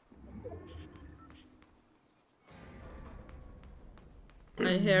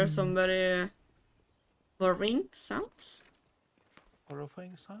 I hear some very worrying sounds.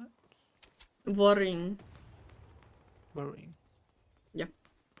 Horrifying sounds? Worrying. Worrying. Yeah.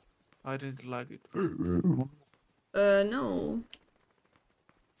 I didn't like it. No.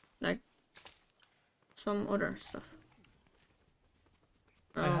 Like some other stuff.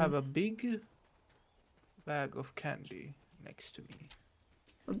 I have a big bag of candy next to me.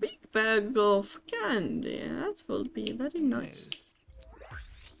 A big bag of candy. That will be very nice.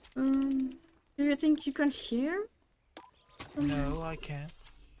 Yes. Do you think you can share? No, I can't.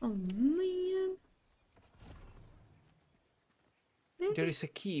 Oh man. Maybe. There is a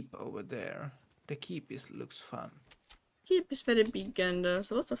keep over there. The keep looks fun. Keep is very big and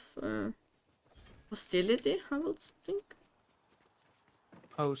there's a lot of hostility, I would think.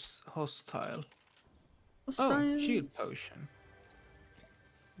 Hostile. Hostile. Oh, shield potion.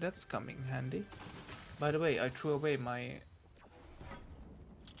 That's coming handy. By the way, I threw away my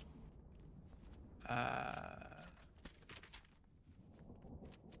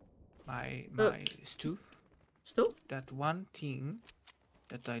my stove. Stove? That one thing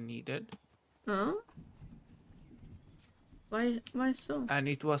that I needed. Huh? Why so? And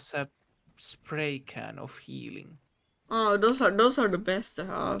it was a spray can of healing. Oh, those are the best to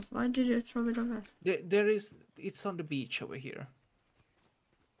have. Why did you throw it away? It's on the beach over here.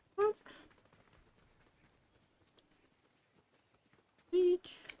 What?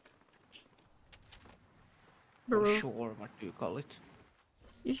 Beach. Or Bro. shore, what do you call it?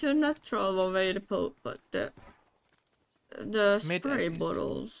 You should not throw away the Pope, but the spray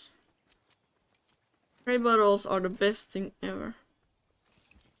bottles. Spray bottles are the best thing ever.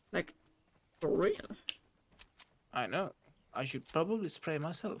 Like, for real. I know. I should probably spray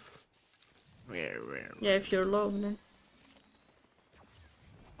myself. Yeah, if you're low, then.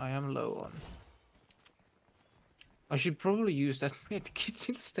 I am low on. I should probably use that medkit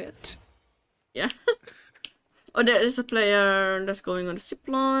instead. Yeah. Oh, there is a player that's going on the zip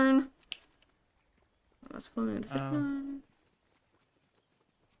line. That's going on the zip line.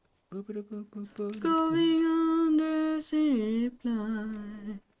 Going on the zip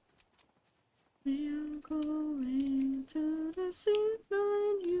line. We are going to the zip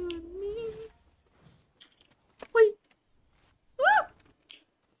line, you and me. Wait. Ah!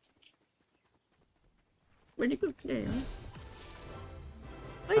 Really good player.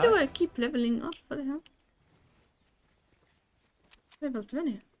 Why do I keep leveling up? What the hell? Level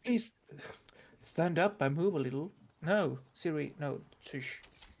 20. Please stand up and move a little. No, Siri, no, shush.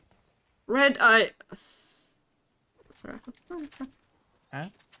 Red eye. Huh?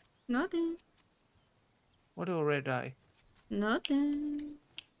 Nothing. What a red eye. Nothing.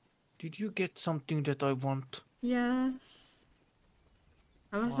 Did you get something that I want? Yes.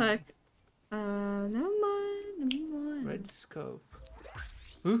 I was Why? like, never mind. Red scope.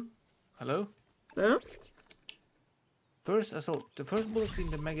 Who? Hello? Hello? First assault. The first bullet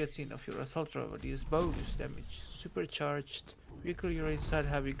in the magazine of your assault rifle deals bonus damage. Supercharged. Vehicle you're inside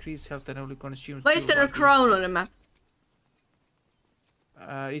have increased health and only consumes. Why is there a crown on the map?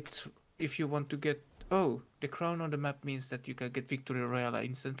 It's if you want to get. Oh, the crown on the map means that you can get Victory Royale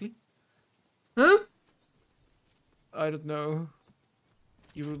instantly. Huh? I don't know.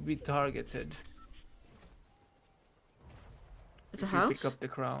 You will be targeted. It's a if house? you pick up the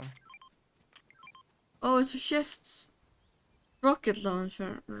crown. Oh, it's a chest. Rocket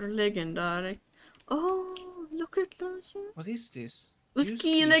launcher. Legendary. Oh, rocket launcher. What is this? With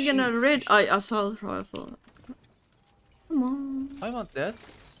key legendary red eye assault rifle. Come on. I want that.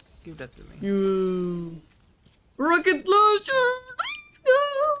 Give that to me. You rocket launcher. Let's go.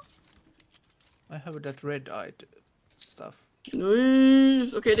 I have that red-eyed stuff.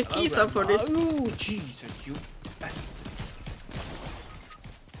 Nice. Okay, the Hello, keys are for Grandma. this. Oh, Jesus, you bastard.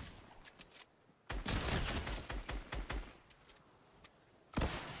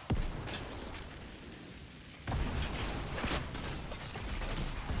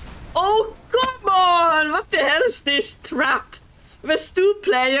 Oh, come on! What the hell is this trap? There was 2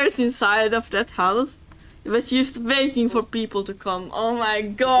 players inside of that house. It was just waiting for people to come. Oh my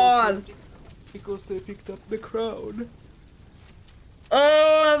god! Because they picked up the crown.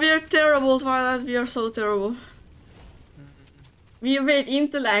 Oh, we are terrible, Twilight. We are so terrible. We went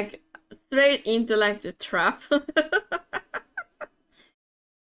into like, straight into like the trap.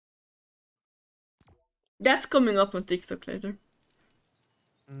 That's coming up on TikTok later.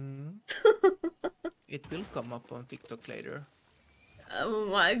 It will come up on TikTok later. Oh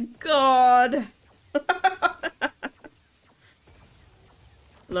my god!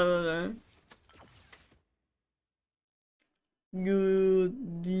 Love that.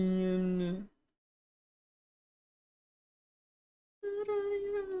 Good damn.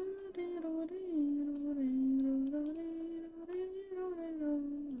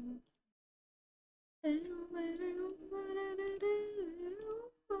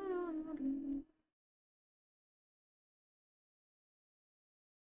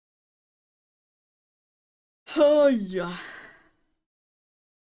 Oh yeah.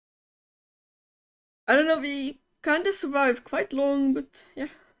 I don't know, we kinda survived quite long, but yeah.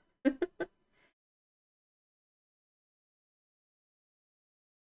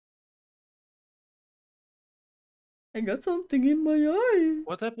 I got something in my eye.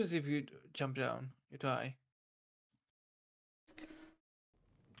 What happens if you jump down? You die.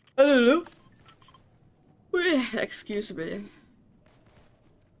 I don't know. Excuse me.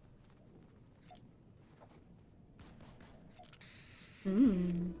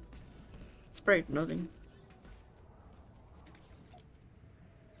 Sprayed nothing.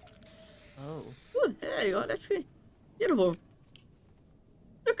 Oh. Ooh, there you go, let's see. Beautiful.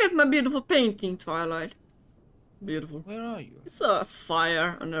 Look at my beautiful painting, Twilight. Beautiful. Where are you? It's a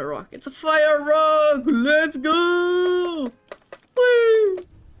fire on a rock. It's a fire rock! Let's go! Woo!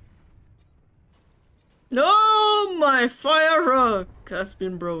 No! My fire rock has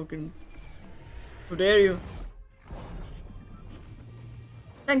been broken. How dare you?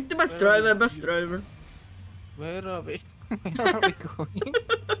 Thank the bus driver, bus driver. Where are we? Where are we going?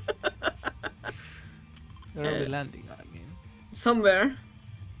 Where are we landing, I mean? Somewhere.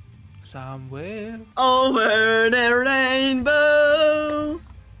 Somewhere. Over the rainbow!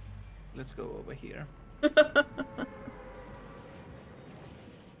 Let's go over here.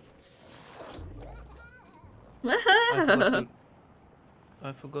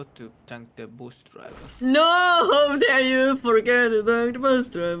 I forgot to thank the bus driver. No! How dare you forget to thank the bus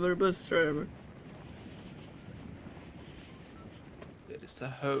driver, bus driver. There is a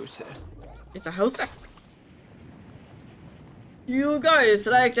house. It's a house. You guys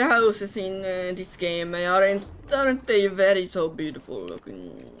like the houses in this game, aren't they very so beautiful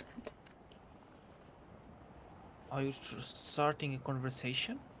looking? Are you starting a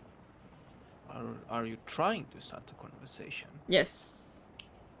conversation? Or are you trying to start a conversation? Yes.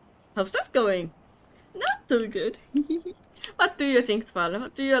 How's that going? Not too good. What do you think, Val?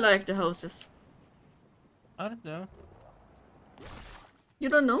 What do you like the houses? I don't know. You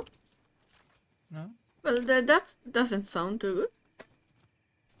don't know? No? Well, that doesn't sound too good.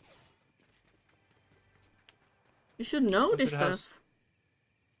 You should know Come to this the house. stuff.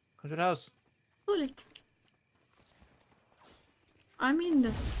 Come to the house. Pull it. I mean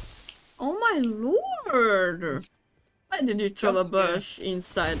this. Oh my lord! Why did you throw a Jump scare. bush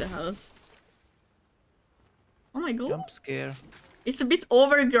inside the house? Oh my god. Jump scare. It's a bit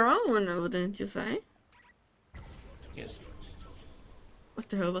overgrown, wouldn't you say? Yes. What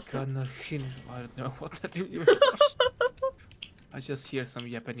the hell was that? I don't know what that even was. I just hear some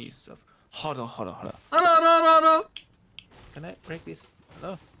Japanese stuff. Hara, hara, hara. Hello. Can I break this?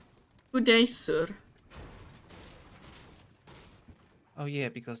 Hello? Good day, sir. Oh yeah,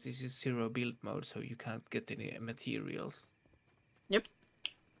 because this is zero build mode, so you can't get any materials. Yep.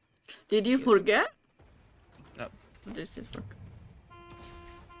 Did you Yes. forget? No. This is work.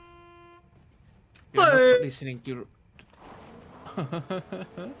 You're Hey. not listening to...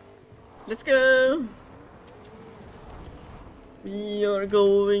 Let's go. We are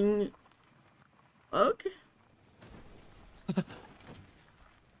going. Okay.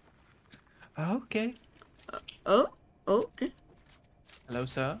 Okay. Oh. Okay. Hello,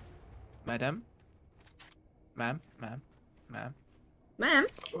 sir. Madam. Ma'am. Ma'am,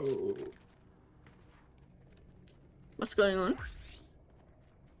 Oh. what's going on?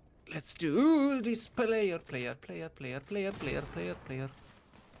 Let's do this player.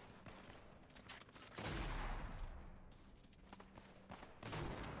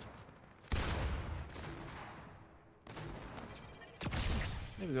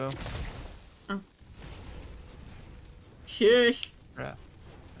 There we go. Oh. Shush. Yeah.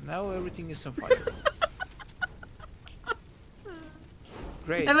 Now everything is on fire.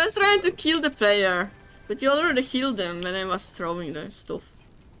 Great. I was trying to kill the player, but you already killed them when I was throwing the stuff.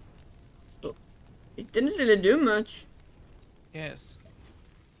 So it didn't really do much. Yes.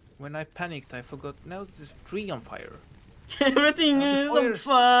 When I panicked, I forgot. Now there's 3 on fire. Everything Now the is on fire's-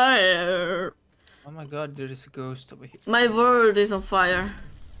 fire. Oh my god, there is a ghost over here. My world is on fire.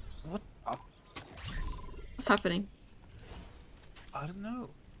 What? What's happening? I don't know.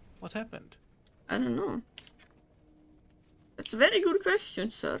 What happened? I don't know. That's a very good question,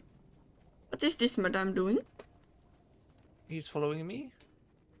 sir. What is this madame doing? He's following me?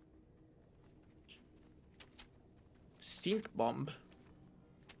 Stink bomb.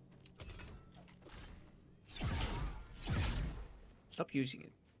 Stop using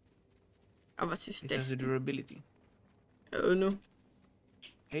it. I was just It has a testing. durability. Oh no.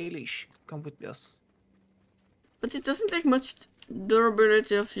 Eilish, come with us. But it doesn't take much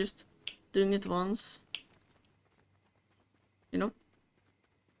durability of just doing it once. You know?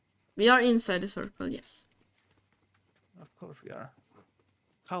 We are inside the circle, yes. Of course we are.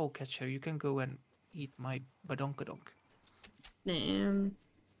 Cow catcher, you can go and eat my badonkadonk. Damn.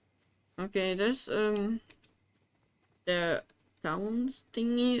 Okay, there's the sounds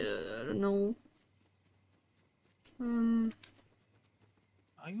thingy. I don't know.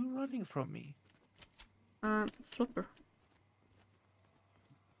 Are you running from me? Flopper.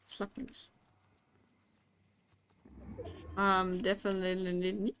 Slappers.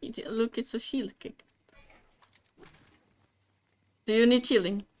 Definitely need. Look, it's a shield kick. Do you need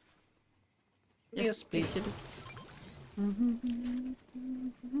shielding? Yeah, Yes, please.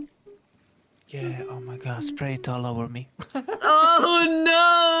 Yeah, oh my god, spray it all over me. Oh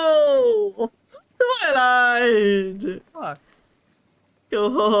no! Twilight! What?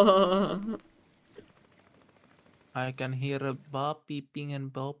 God. I can hear a bob beeping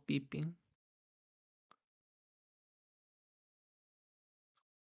and bob beeping.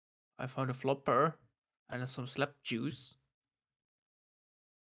 I found a flopper and some slap juice.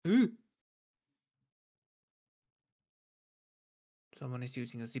 Ooh. Someone is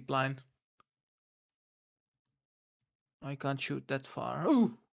using a zipline. I can't shoot that far.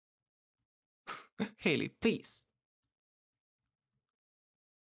 Ooh. Haley, please.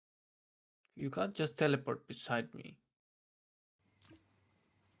 You can't just teleport beside me.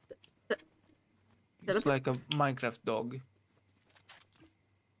 It's Teleport? like a Minecraft dog.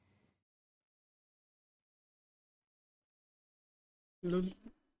 Lol.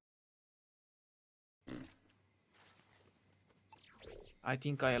 I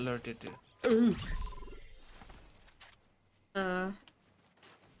think I alerted it.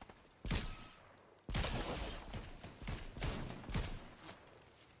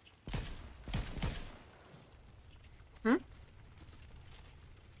 Huh?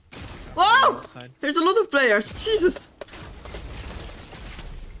 Whoa! Outside. There's a lot of players. Jesus.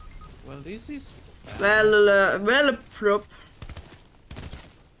 Well, this is. Well, prop.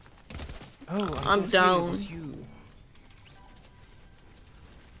 Oh, I'm thought Haley down. was you.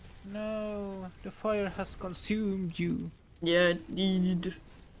 No, the fire has consumed you. Yeah, indeed.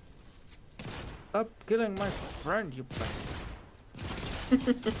 Stop killing my friend, you bastard.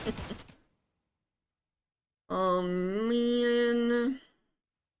 Oh man.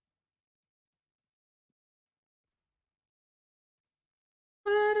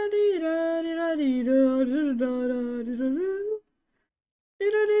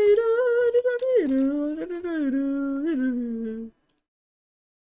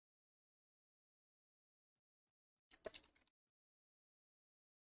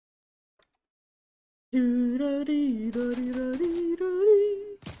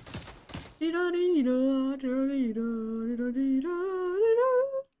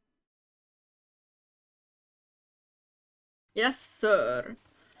 Yes, sir.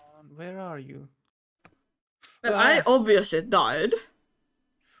 Where are you? Well, I Ah! obviously died.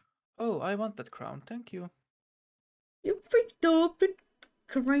 Oh, I want that crown, thank you. You picked up a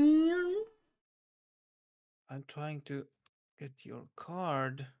crown. I'm trying to get your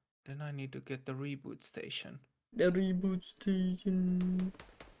card. Then I need to get the reboot station. The reboot station.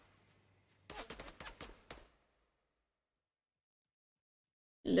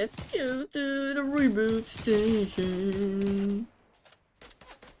 Let's go to the reboot station.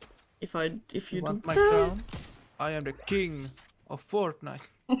 If you You want do my that. crown? I am the king of Fortnite.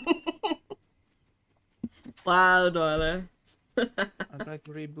 Wow, Doyle. I'd like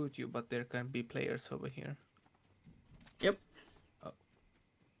to reboot you, but there can be players over here. Yep. Oh.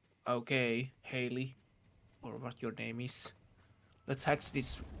 Okay, Haley, or what your name is. Let's hack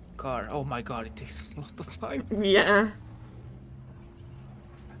this car. Oh my god, it takes a lot of time. Yeah.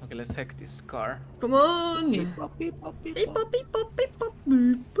 Okay, let's hack this car. Come on. Beep, bop, beep, bop, beep, Beep bop. bop, beep bop, beep bop,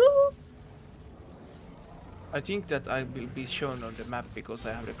 beep bop. I think that I will be shown on the map because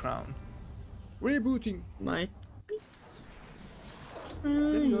I have the crown. Rebooting. Might be. I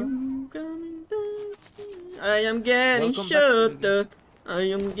There you go. am coming back. I am getting Welcome back to the game. shuttered. I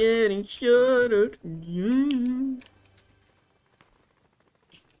am getting shuttered. Yeah.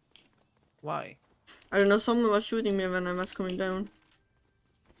 Why? I don't know, someone was shooting me when I was coming down.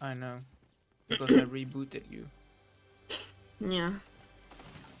 I know. Because I rebooted you. Yeah.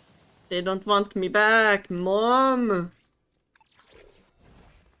 They don't want me back, Mom!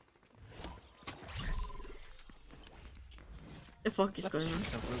 The fuck is going on?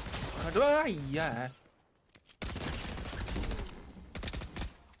 Yeah.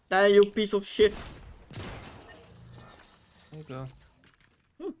 Die, you piece of shit! There you go.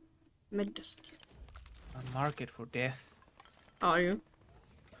 Medus. A market for death. Are you?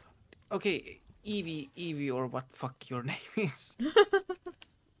 Okay, Evie, or what fuck your name is.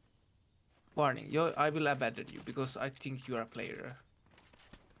 Warning, I will abandon you because I think you are a player.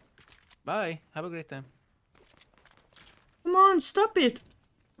 Bye, have a great time. Come on, stop it!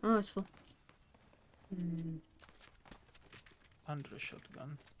 Oh, it's full. Under a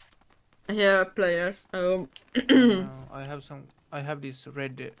shotgun. I hear players. No, I have this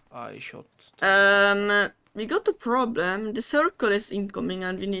red eye shot. We got a problem. The circle is incoming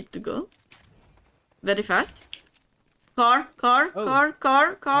and we need to go. Very fast. Car. Car.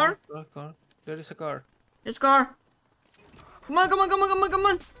 There is a car. It's car. Come on.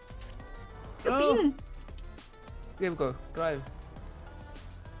 Get in. Here we go. Drive.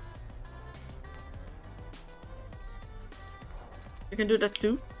 You can do that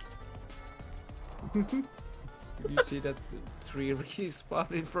too. Did you see that tree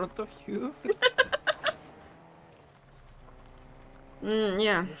respawn in front of you?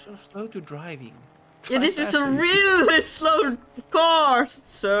 Yeah. You're so slow to driving. Yeah, this is a really slow car,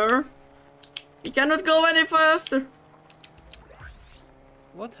 sir. We cannot go any faster.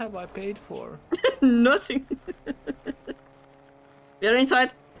 What have I paid for? Nothing. We are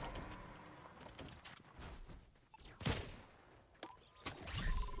inside.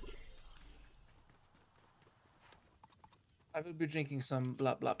 I will be drinking some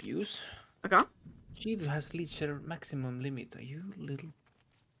blah blah juice. Okay. Shield has reached their maximum limit. Are you little?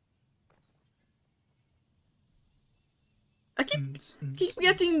 I keep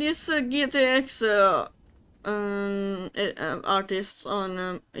getting these GTX artists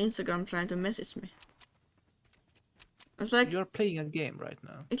on Instagram trying to message me. It's like You're playing a game right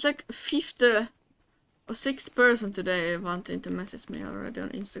now. it's like 50th or 6th person today wanting to message me already on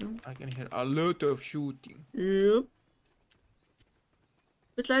Instagram. I can hear a lot of shooting. Yep.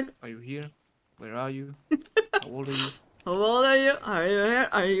 But like, Are you here? Where are you? How old are you? how old are you? Are you here?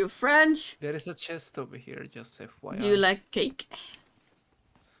 Are you French? There is a chest over here, just FYI. Do you like cake?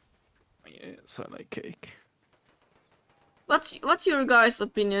 Yes, I like cake. What's your guys'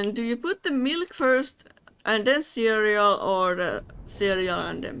 opinion? Do you put the milk first and then cereal, or the cereal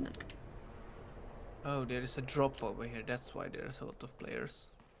and then milk? Oh, there is a drop over here. That's why there's a lot of players.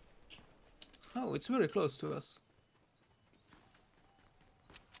 Oh, it's very close to us.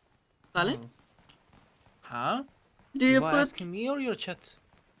 Valid? Oh. Huh? Do you are put asking me or your chat?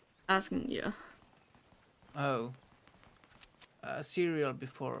 asking you? Oh. Cereal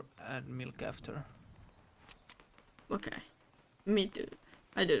before and milk after. Okay. Me too.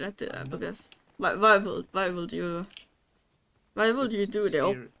 I do that too because why would you do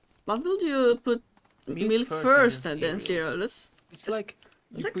the why would you put milk first and then cereal? It's like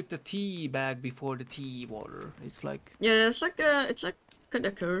you put the tea bag before the tea water. It's like it's like kind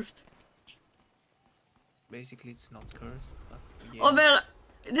of cursed. Basically, it's not cursed, but yeah. Oh well,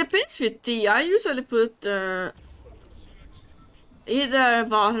 it depends with tea. I usually put either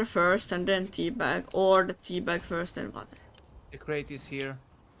water first and then tea bag, or the tea bag first and water. The crate is here.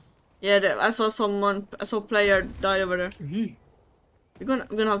 Yeah, I saw player die over there. We're gonna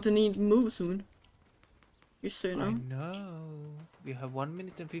have to need move soon. You see, no? I know. We have 1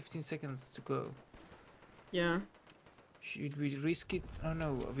 minute and 15 seconds to go. Yeah. Should we risk it? Oh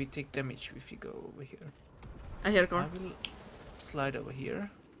no, we take damage if we go over here. I hear a car. I will slide over here.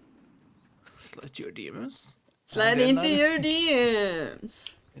 Slide to your DMs. Slide into your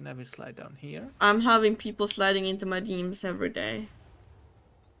DMs. Then I will slide down here. I'm having people sliding into my DMs every day.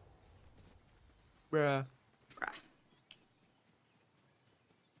 Bruh.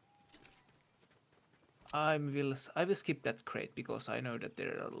 I will skip that crate because I know that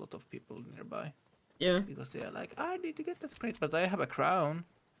there are a lot of people nearby. Yeah. Because they are like, I need to get that crate, but I have a crown.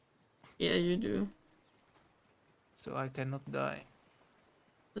 Yeah, you do. So I cannot die.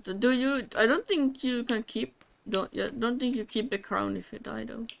 But do you? I don't think you can keep. Don't think you keep the crown if you die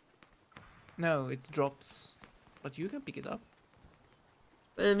though. No, it drops. But you can pick it up.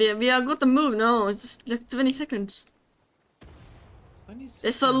 We are got to move now. It's just like 20 seconds. 20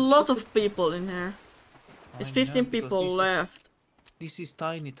 There's a lot of people in here. There's 15 people left. This is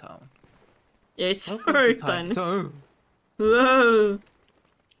tiny town. Yeah, it's Welcome very to tiny tiny. town. Whoa!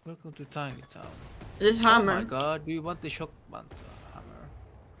 Welcome to tiny town. This hammer. Oh my god, do you want the shock hammer?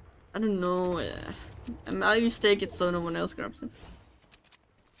 I don't know. I just take it so no one else grabs it.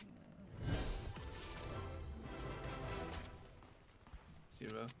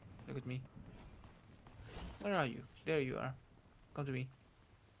 Zero, look at me. Where are you? There you are. Come to me.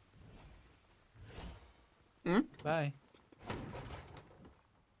 Hmm? Bye.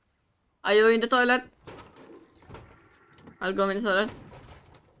 Are you in the toilet? I'll go in the toilet.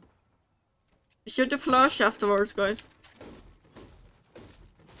 Be sure to flush afterwards, guys.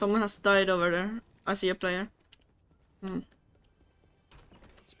 Someone has died over there. I see a player. Let's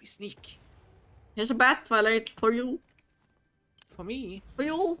be sneak. Here's a bat, Twilight, for you. For me? For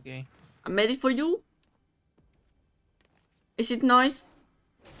you. Okay. I made it for you. Is it nice?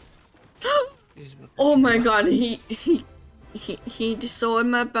 Oh my god, he destroyed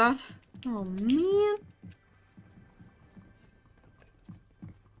my bat. Oh man.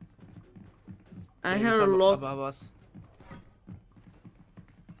 I heard a lot. Above us.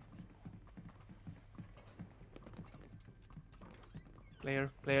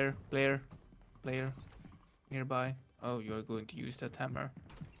 Player. Nearby. Oh, you're going to use that hammer.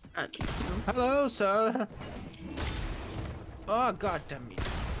 I think so. Hello, sir. Oh, god damn it.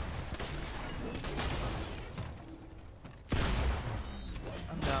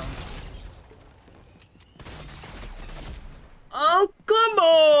 I'm down. Oh, come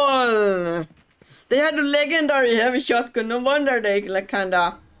on! They had a legendary heavy shotgun. No wonder they like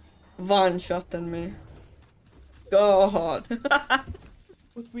kinda one-shotted me. God.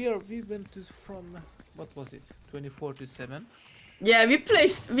 But we went to from, what was it? 24 to 7? Yeah,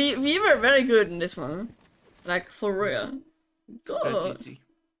 we were very good in this one. Like, for real. God. Strategy.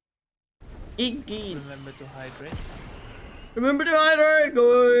 Iggy. Remember to hydrate. Remember to hydrate,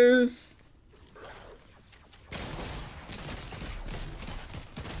 guys.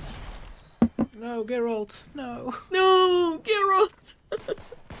 No, Geralt, no. No, Geralt.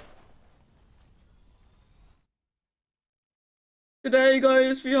 Today,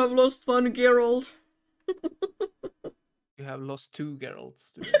 guys, we have lost one Geralt. You have lost 2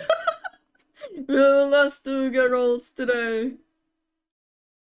 Geralts today. We have lost 2 Geralts today.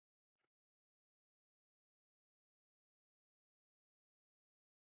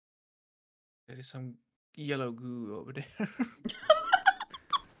 There is some yellow goo over there.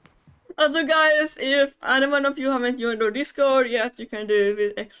 Also, guys, if anyone of you haven't joined our Discord yet, you can do it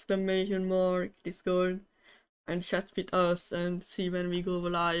with exclamation mark Discord and chat with us and see when we go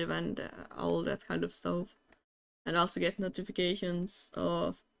live and all that kind of stuff. And also get notifications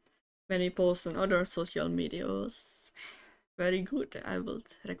of when we post on other social medias. Very good, I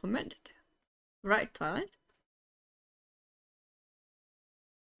would recommend it. Right, Twilight?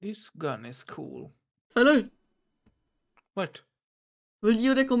 This gun is cool. Hello! What? Would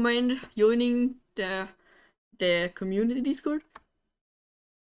you recommend joining the community Discord?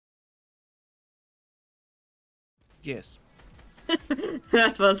 Yes.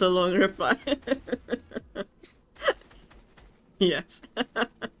 That was a long reply. Yes.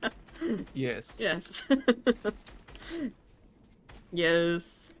 Yes. Yes.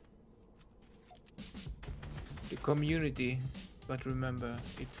 Yes. The community, but remember,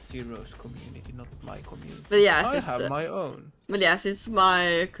 it's Zero's community, not my community. But yes, I it's have my own. But yes, it's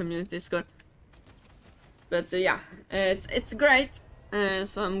my community Discord. But yeah, it's great.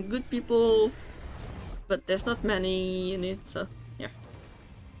 Some good people, but there's not many in it, so yeah.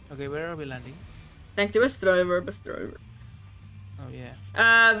 Okay, where are we landing? Thank you, best driver. Oh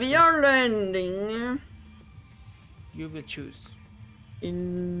yeah. We are landing You will choose.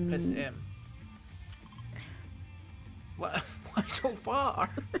 in. Press M. What? Why so far?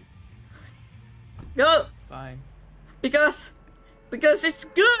 Go! Fine. Because it's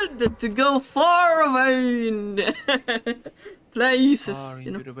good to go far away in the places, Far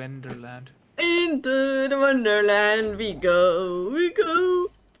into the Wonderland. Into the Wonderland we go.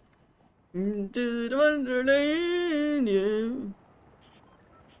 Into the wonderland, yeah.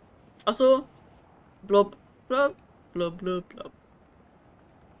 Also, blob, blob, blob, blob, blob.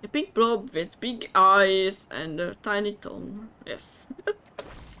 A pink blob with big eyes and a tiny tongue. Yes.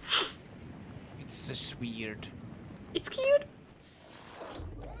 It's just weird. It's cute.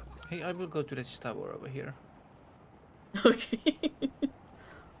 Hey, I will go to this tower over here. Okay.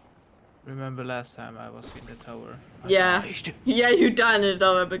 Remember last time I was in the tower? Yeah. Yeah, you done it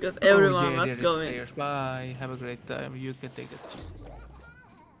over because everyone oh yeah, was there is going. players. Bye. Have a great time. You can take a cheese.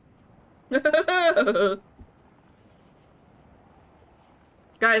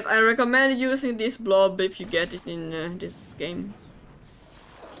 Guys, I recommend using this blob if you get it in this game.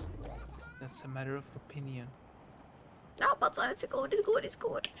 That's a matter of opinion. No, but it's good, it's good, it's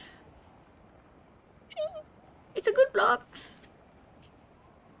good. It's a good blob.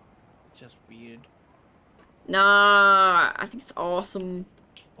 It's just weird. Nah, I think it's awesome.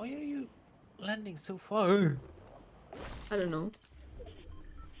 Why are you landing so far? I don't know.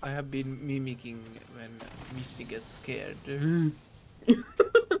 I have been mimicking when Misty gets scared.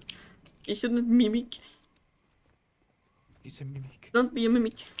 You shouldn't mimic. He's a mimic. Don't be a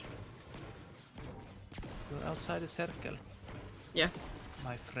mimic. You're outside the circle. Yeah.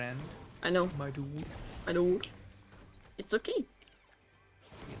 My friend. I know. My dude. I know. It's okay.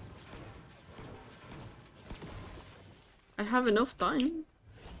 Yes. I have enough time.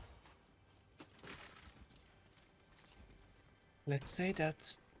 Let's say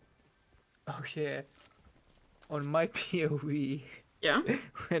that. Oh yeah. On my POV. Yeah.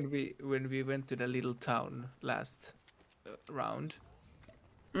 when we went to the little town last round.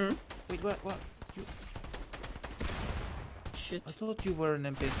 Mm. Wait, what? You? Shit. I thought you were an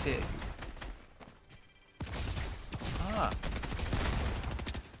NPC. Ah.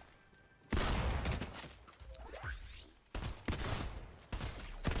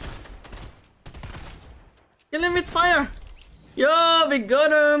 Kill him with fire! Yo, we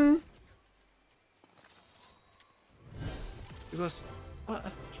got him! Because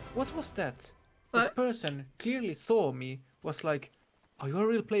what was that? What? The person clearly saw me, was like, "Are you a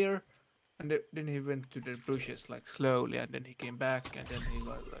real player?" And then he went to the bushes like slowly, and then he came back, and then he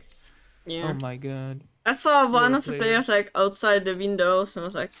was like, Yeah. "Oh my god!" I saw one You're a of the player. players like outside the windows, and I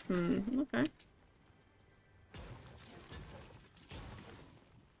was like, okay.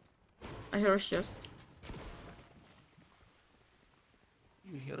 I hear a chest.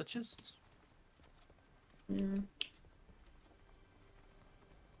 You hear a chest? Yeah.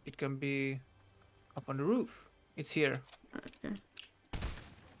 It can be up on the roof. It's here. Okay.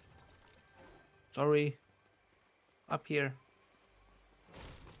 Sorry. Up here.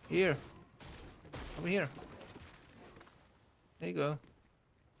 Here. Over here. There you go.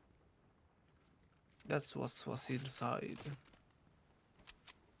 That's what was inside.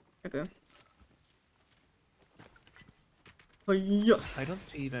 Okay. Oh yeah. I don't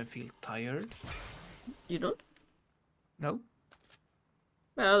even feel tired. You don't? No?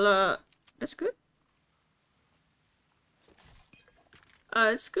 Well, that's good.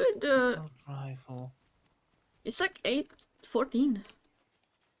 It's good. Assault rifle. It's like 8:14.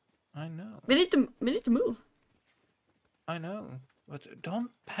 I know. We need to move. I know. But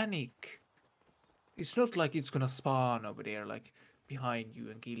don't panic. It's not like it's gonna spawn over there, like behind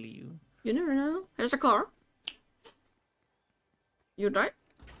you and kill you. You never know. There's a car. You drive?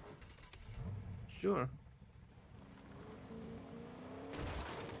 Sure.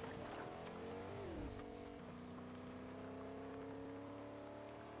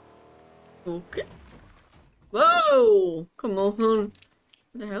 Okay. Whoa! Come on. What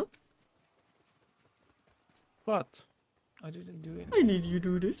the hell? What? I didn't do it. Why did you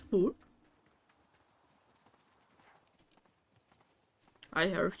do this for? I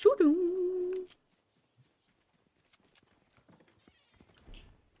hear shooting.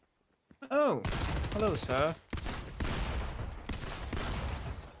 Oh, hello, sir.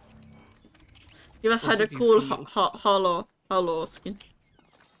 He was had a Positive cool feels. hollow skin.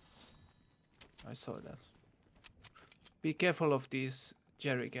 I saw that. Be careful of these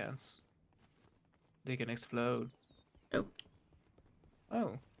jerry cans. They can explode. Oh.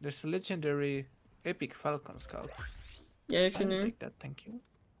 Oh, there's a legendary epic falcon skull. Yeah, if you I'll know. take that, thank you.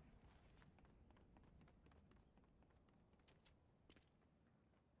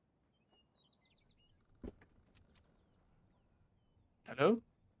 Hello?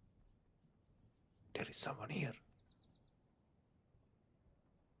 There is someone here.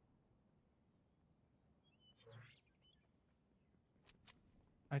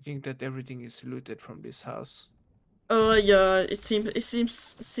 I think that everything is looted from this house. Yeah, it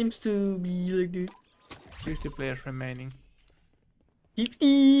seems to be like that. 50 players remaining.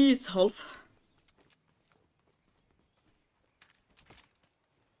 50, it's half.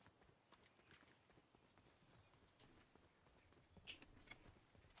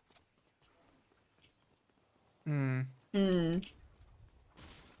 Hmm.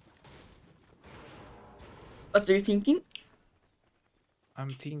 What are you thinking?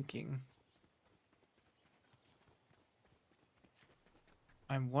 I'm thinking.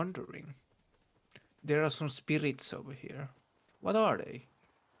 I'm wondering. There are some spirits over here. What are they?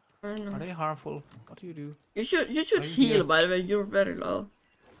 I don't Are know. they harmful? What do you do? You should Are you heal, here? by the way, you're very low.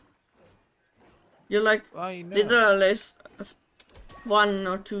 You're like I know. literally 1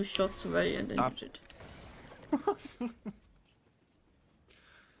 or 2 shots away and then you Stop. did.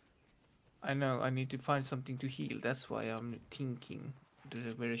 I know. I need to find something to heal. That's why I'm thinking.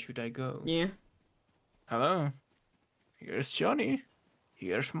 Where should I go? Yeah. Hello. Here's Johnny.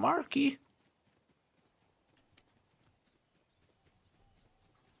 Here's Marky.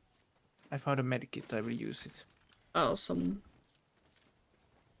 I found a medkit. I will use it. Awesome.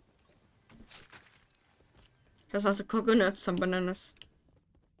 Has also coconuts and bananas.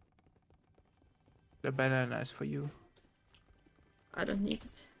 The banana is for you. I don't need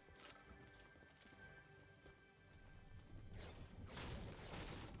it.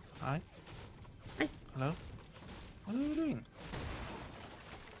 Hi. Hi. Hello. What are you doing?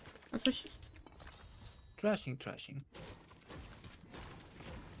 That's a schist. Trashing.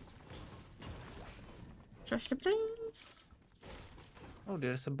 Trash the place. Oh,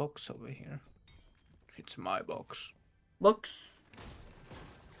 there's a box over here. It's my box. Box.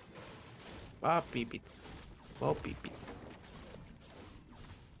 Ah, beep it. Oh, beep it.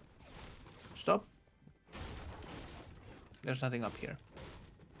 Stop. There's nothing up here.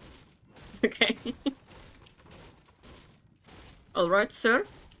 Okay. Alright, sir.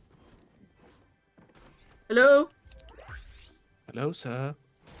 Hello? Hello, sir.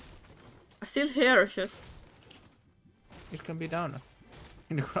 I still hear just. It can be down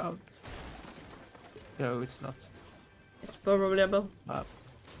in the crowd. No, it's not. It's probably above. Up.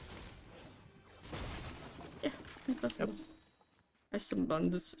 Yeah, impossible. Yep. There's some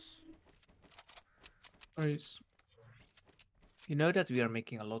bandages. Nice. You know that we are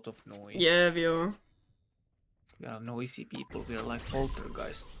making a lot of noise. Yeah, we are. We are noisy people. We are like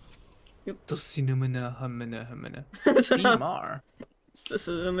poltergeist. Yep. Tossinamana hamana hamana. So- Steamar.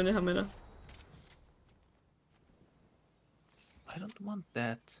 Hamina. I don't want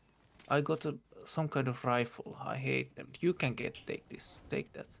that. I got some kind of rifle. I hate them. You can take this.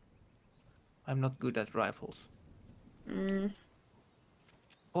 Take that. I'm not good at rifles.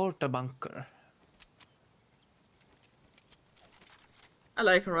 Porta bunker. I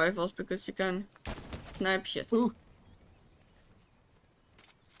like rifles because you can snipe shit. Ooh.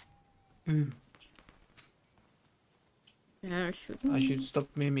 Yeah, shooting. I should stop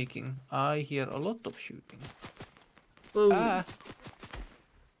mimicking. I hear a lot of shooting. Whoa. Ah!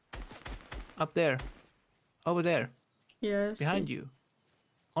 Up there. Over there. Yes. Behind you.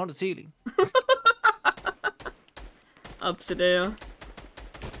 On the ceiling. Up there.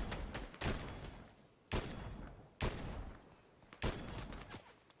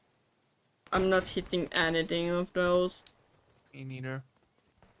 I'm not hitting anything of those. Me neither.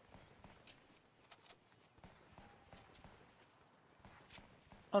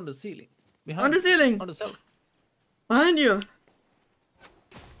 On the ceiling. Behind On the you. ceiling! On the cell. Behind you!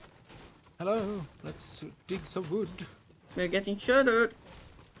 Hello. Let's dig some wood. We're getting shuddered.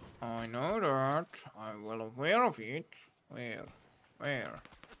 I know that. I'm well aware of it. Where? Where?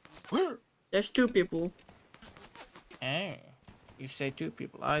 There's 2 people. Hey. You say 2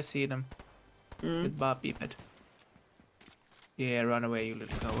 people. I see them. With Bob Beeped. Yeah, run away, you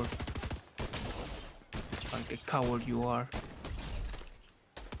little coward. Like the coward you are.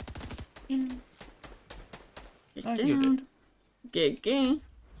 He's Ah, down. you did. GG.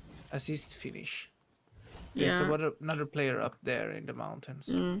 Assist finish. There's Yeah. another player up there in the mountains.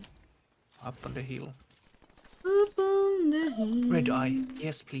 Up on the hill. Up on the hill. Red eye.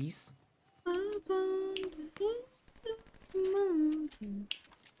 Yes, please. Up on the hill. Mountain.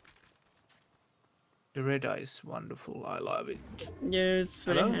 The red eye is wonderful. I love it. Yeah, it's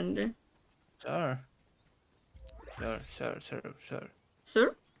very Hello? handy. Sir. Sir.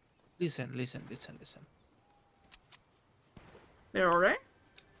 Sir? Listen. Where are they?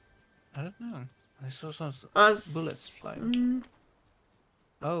 I don't know. I saw some Us. bullets flying.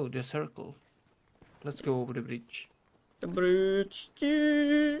 Oh, the circle. Let's go over the bridge. The bridge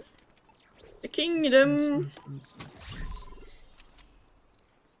to the kingdom.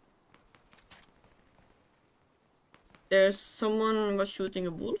 There's someone was shooting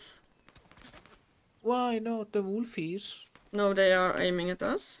a wolf. Why not the wolfies? No, they are aiming at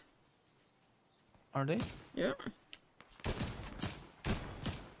us. Are they? Yeah.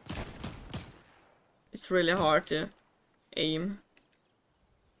 It's really hard to aim.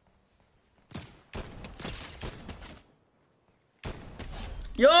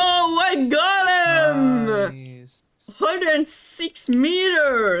 Yo, I got him! Nice. 106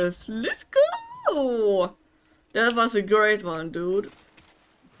 meters! Let's go! That was a great one, dude.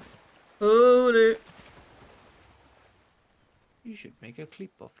 Holy. You should make a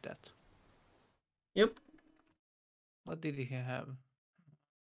clip of that. Yep. What did he have?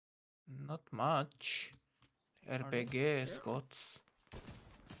 Not much. RPG Scots.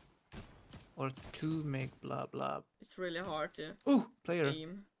 Or two make blah blah. It's really hard to Ooh, player.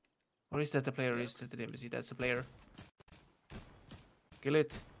 aim. Or is that a player? Yep. Is that an NPC? That's a player. Kill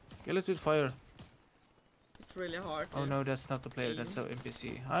it. Kill it with fire. It's really hard to Oh no, that's not the player. aim. That's an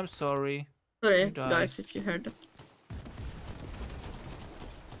NPC. I'm sorry. Sorry, You die. guys, if you heard that.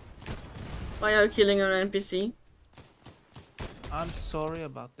 Why are you killing an NPC? I'm sorry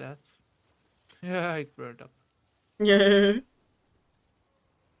about that. Yeah, it burned up. Yeah.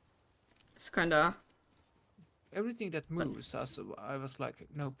 It's kinda... Everything that moves, I was like,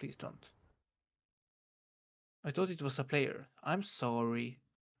 no, please don't. I thought it was a player. I'm sorry.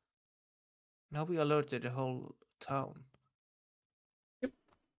 Now we alerted the whole town. Yep.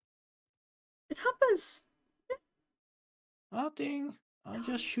 It happens. Nothing. I'm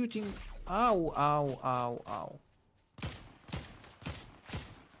just shooting. Ow, ow, ow, ow.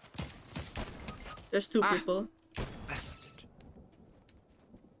 There's two people. Bastard.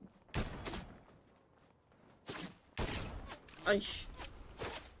 Aish.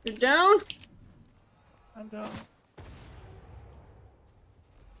 You're down? I'm down.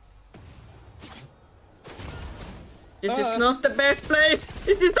 This is not the best place!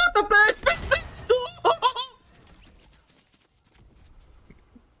 This is not the best place!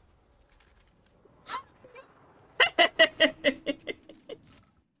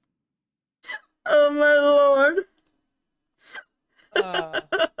 Oh my lord!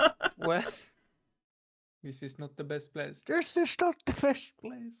 Well, this is not the best place. This is not the best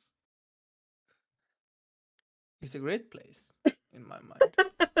place. It's a great place, in my mind.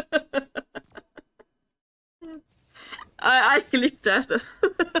 I clipped that.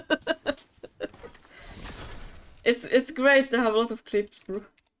 It's great to have a lot of clips, bro.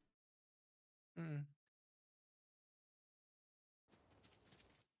 Mm.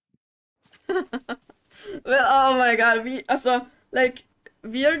 Well, oh my god,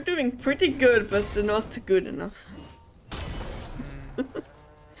 we are doing pretty good, but not good enough.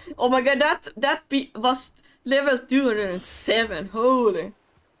 Oh my god, that was level 207. Holy.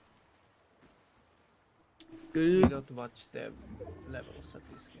 We Good. don't watch the levels at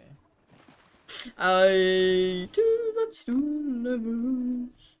this game. I do watch the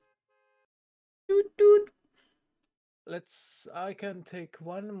levels. Doot doot. I can take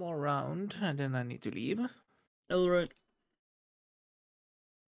one more round and then I need to leave. Alright.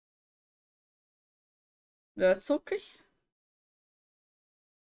 That's okay.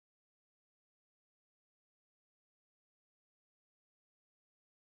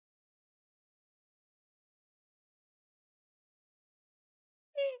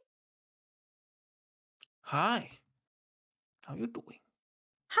 Hi. How you doing?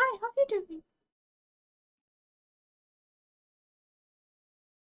 Hi, how you doing?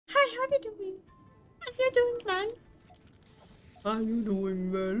 Hi, how you doing? Are you doing well? Are you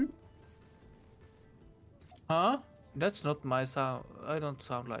doing well? Huh? That's not my sound. I don't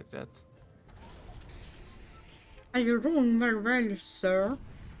sound like that. Are you doing very well, sir?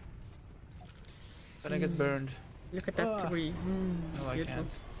 Can I get burned? Look at that tree. No, I Beautiful.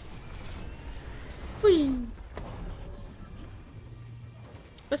 can't. Whee!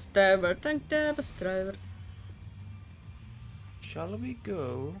 Bus driver, thank the bus driver. Shall we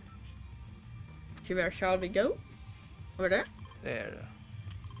go? See, where shall we go? Over there? There.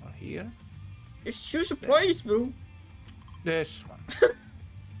 Or here? It's your surprise, bro. This one.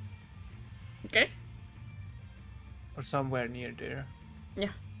 Okay. Or somewhere near there.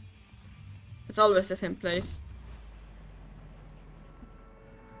 Yeah. It's always the same place.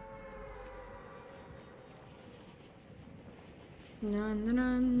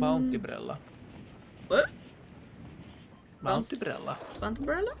 Bounty umbrella. What? Bounty umbrella. Bounty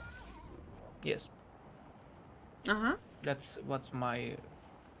umbrella? Yes. Uh-huh. That's what my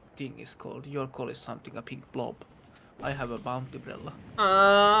thing is called. Your call is something, a pink blob. I have a bounty umbrella.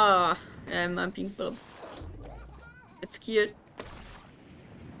 Ah, I'm pink blob. It's cute.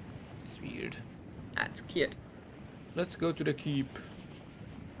 It's weird. That's cute. Let's go to the keep.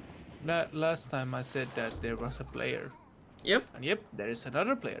 Last time I said that there was a player. Yep. And yep, there is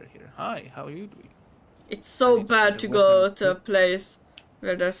another player here. Hi, how are you doing? It's I so need to find bad a to weapon. go to a place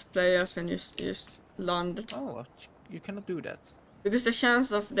where there's players when you just landed. Oh, you cannot do that. Because the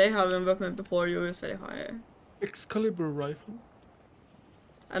chance of they having weapon before you is very high. Excalibur rifle.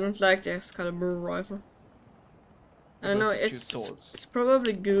 I don't like the Excalibur rifle. I don't know, Because it shoots swords. it's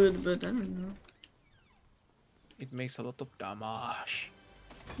probably good, but I don't know. It makes a lot of damage.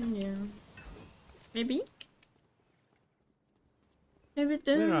 Yeah. Maybe? Maybe it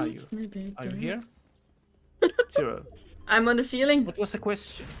does. Where are you? Maybe it Are you does. here? Zero. I'm on the ceiling. What was the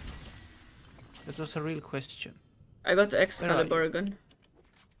question? That was a real question. I got the Where are Excalibur you? gun.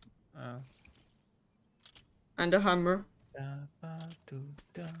 Uh, And the hammer.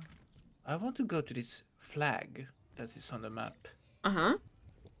 I want to go to this flag that is on the map. Uh-huh.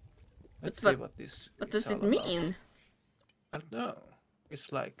 Let's But see what this what is does it all about. mean? I don't know.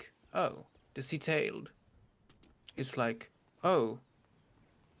 It's like, oh, the sea-tailed. It's like, oh,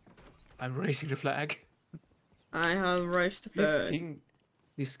 I'm raising the flag. I have raised the flag.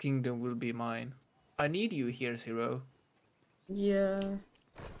 This kingdom will be mine. I need you here, Zero. Yeah.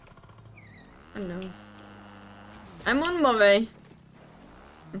 I know. I'm on my way.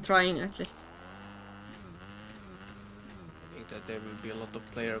 I'm trying at least. I think that there will be a lot of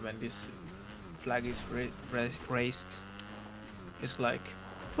players when this flag is raised. It's like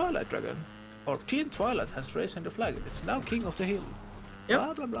Twilight Dragon or Team Twilight has raised the flag. It's now king of the hill. Yep.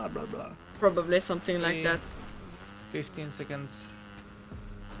 Blah blah blah blah blah. Probably something like that. 15 seconds.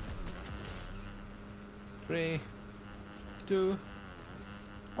 3, 2,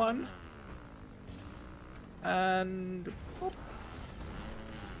 1, and oh.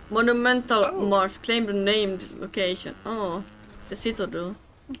 Monumental March. Claim the named location. Oh, the Citadel.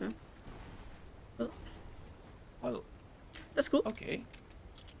 Okay. Well, that's cool. Okay.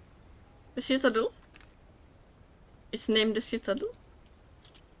 The Citadel. It's named the Citadel.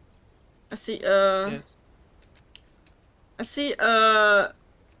 I see. Yes. I see.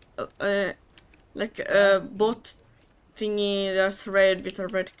 Like a bot thingy that's red with a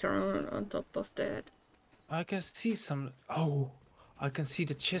red crown on top of the head. I can see some. Oh, I can see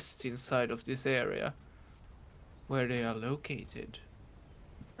the chests inside of this area where they are located.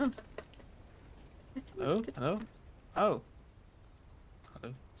 Oh. Hello? Hello? Oh.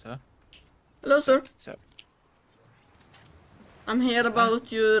 Hello, sir. Hello, sir. Sir. I'm here about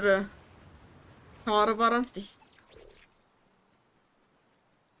your car warranty.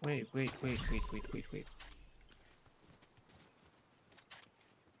 Wait.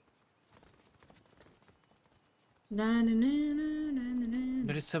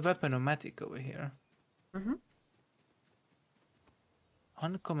 There is a weapon-o-matic over here.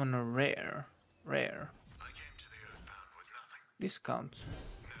 Uncommon or rare? Rare. Discount.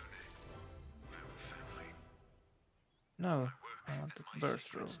 No, I want the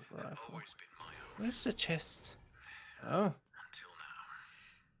burst rifle. Where's the chest? Oh.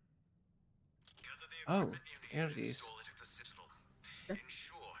 Oh, here it is.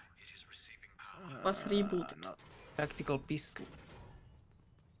 Was rebooted. Not tactical pistol.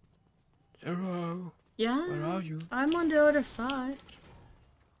 Zero. Yeah. Where are you? I'm on the other side.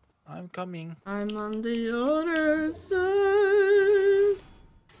 I'm coming. I'm on the other side.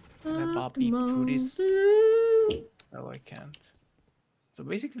 Can I bop beep through this? No, I can't. So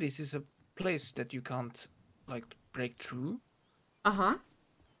basically, this is a place that you can't like break through.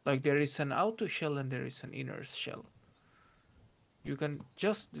 Like there is an outer shell and there is an inner shell. You can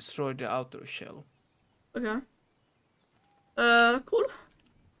just destroy the outer shell. Okay. Cool.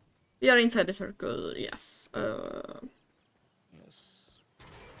 We are inside the circle, yes. Yes.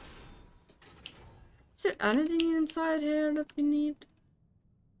 Is there anything inside here that we need?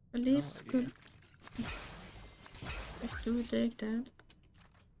 At least good. Just do take that.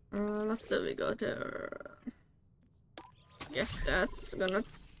 Let's do we go there. Yes, that's gonna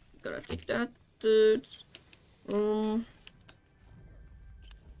take that, dude.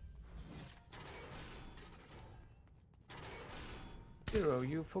 Zero,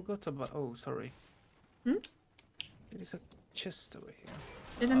 you forgot about. Oh, sorry. Hmm? There is a chest over here.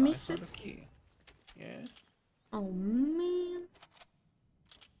 Did I miss I it? found a key. Yes. Oh man.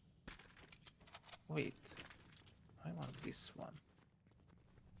 Wait. I want this one.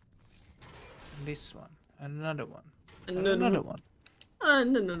 And this one. And another one. And another one.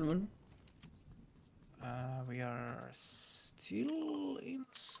 And another one. We are still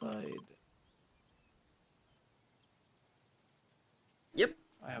inside. Yep.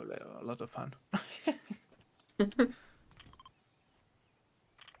 I have a lot of fun.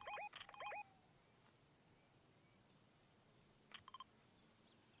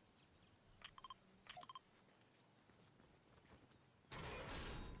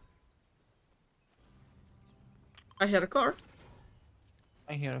 I hear a car.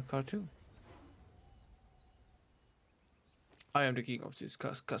 I hear a car too. I am the king of this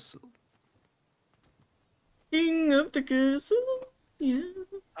castle. King of the castle. Yeah.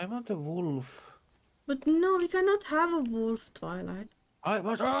 I want a wolf. But no, we cannot have a wolf, Twilight. I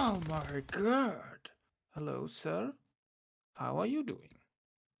was. Oh my god! Hello, sir. How are you doing?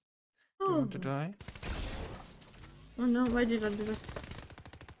 Do you Oh. want to die? Oh no, why did I do that?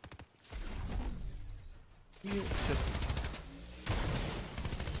 You just.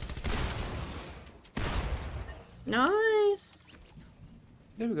 Nice.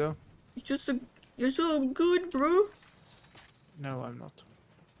 There we go. You're so good, bro. No, I'm not.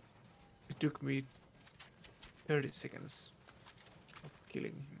 It took me 30 seconds of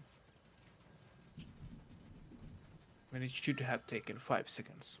killing him. When it should have taken 5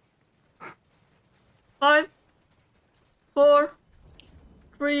 seconds. 5, 4,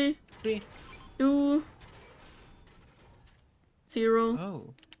 3, 3. 2, 0.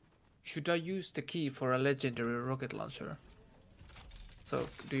 Oh. Should I use the key for a legendary rocket launcher? So,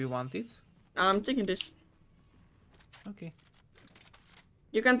 do you want it? I'm taking this. Okay.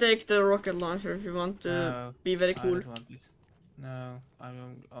 You can take the rocket launcher if you want to No, be very I cool. don't want it. No,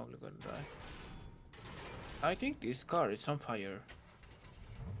 I'm only gonna die. I think this car is on fire.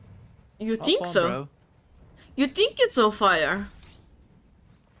 You Hop think on, so? bro. You think it's on fire?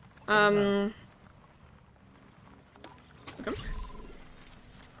 know. Okay.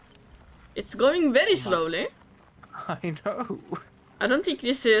 It's going very Oh my- slowly. I know. I don't think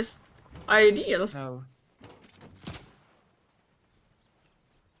this is ideal. No.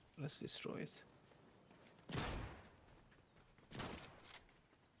 Let's destroy it.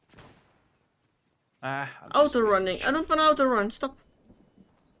 Ah, I'm just Auto wasting running. I shit. don't want auto run. Stop.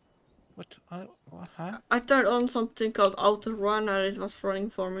 What? Huh? I turned on something called auto run and it was running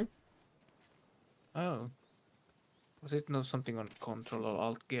for me. Oh. Was it not something on Control or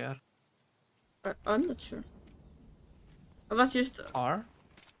Alt gear? I'm not sure. I was just R?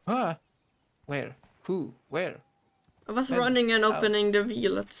 Ah. Where? Who? Where? I was When? running and How? opening the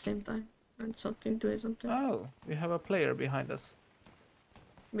wheel at the same time. And something doing something. Oh, we have a player behind us.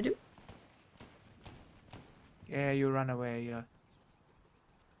 We do? Yeah, you run away. Yeah.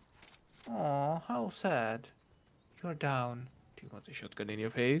 Oh, how sad. You're down. Do you want a shotgun in your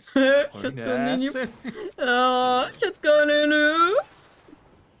face? Or Shotgun in you. ass? Shotgun in you.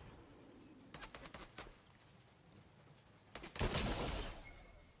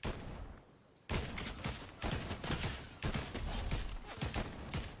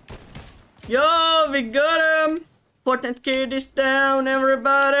 Yo, we got him! Fortnite kid is down,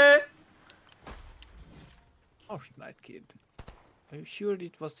 everybody! Fortnite kid. Are you sure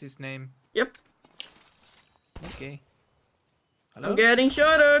it was his name? Yep, Okay. Hello? I'm getting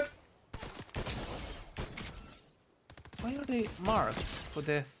shot at! Why are they marked for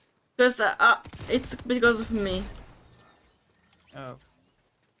death? Cause it's because of me. Oh.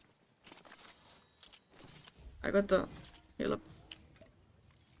 I got the heal up.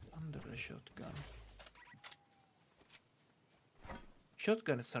 Under a shotgun.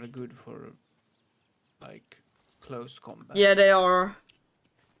 Shotguns are good for, like, close combat. Yeah, they are.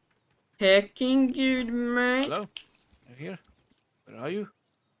 Hecking good, mate. Hello? You here? Where are you?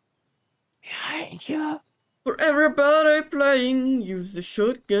 Behind you! For everybody playing, use the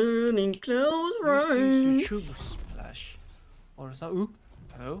shotgun in close Use range. your tube splash. Or so. Ooh.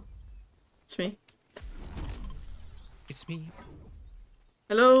 Hello? It's me. It's me.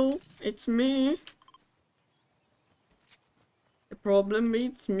 Hello, it's me. The problem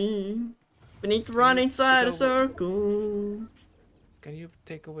it's me. We need to run you inside a put over- circle. Can you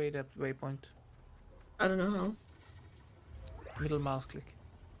take away that waypoint? I don't know how. Middle mouse click.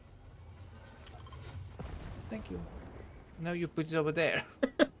 Thank you. Now you put it over there.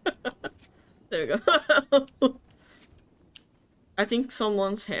 There we go. I think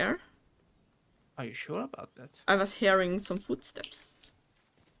someone's here. Are you sure about that? I was hearing some footsteps.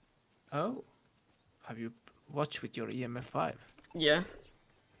 Oh. Have you watched with your EMF5? Yeah.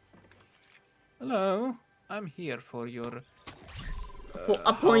 Hello. I'm here for your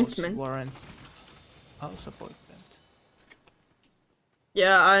Appointment. House warrant. House appointment.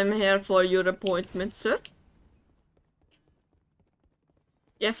 Yeah, I'm here for your appointment, sir.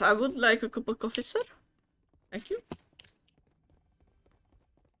 Yes, I would like a cup of coffee, sir. Thank you.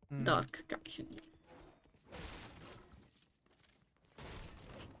 Dark caption.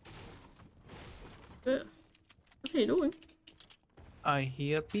 What are you doing? I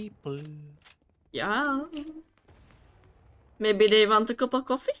hear people. Yeah. Maybe they want a cup of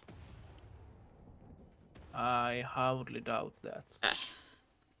coffee? I hardly doubt that.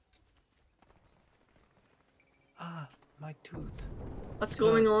 Ah, my tooth. What's It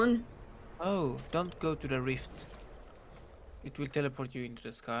going hurts. on? Oh, don't go to the rift. It will teleport you into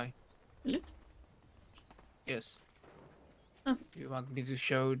the sky. Will it? Yes. Oh. You want me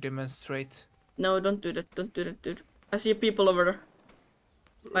to demonstrate? No, don't do that. Don't do that, dude. I see people over there.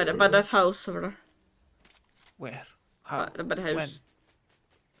 By that house over there. Where? How? By the When? house.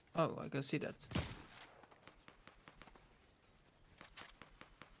 Oh, I can see that.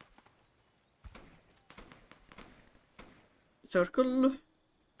 Circle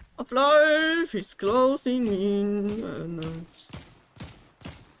of life is closing in and it's...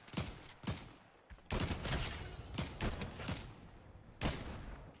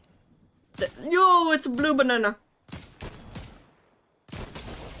 Yo, it's a blue banana.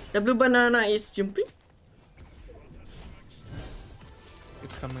 The blue banana is jumping.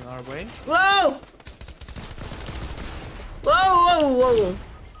 It's coming our way. Whoa! Whoa, whoa, whoa!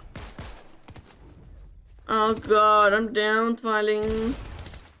 Oh god, I'm down, Twiling.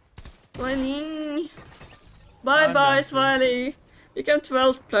 Twiling. Bye I'm bye, down too. Twily. You came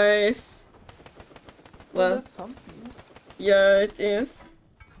 12th place. Well, Well, that's something. yeah, it is.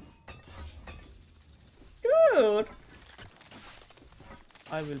 Good.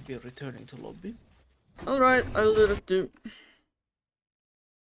 I will be returning to lobby. Alright, I'll do that too.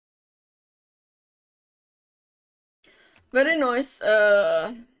 Very nice.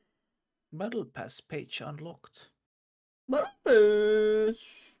 Battle Pass page unlocked. Barbus.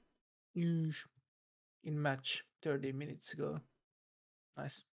 In match 30 minutes ago.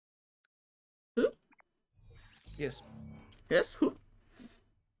 Nice. Who? Yes. Yes, who?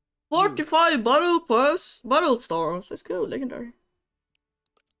 45 battle pass. Battle stars. Let's go, legendary.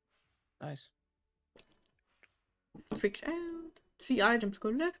 Nice. Fix out. 3 items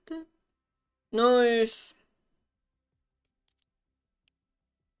collected. Nice.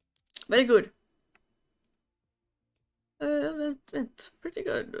 Very good. Went pretty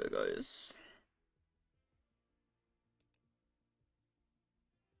good, guys.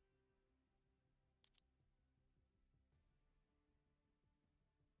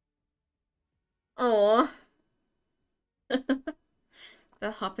 Aww.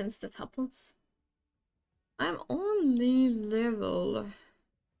 That happens, that happens. I'm only level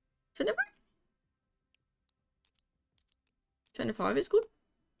 25. 25 is good.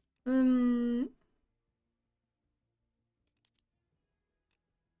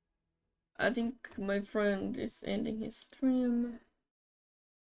 I think my friend is ending his stream.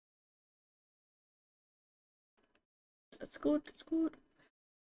 That's good, that's good.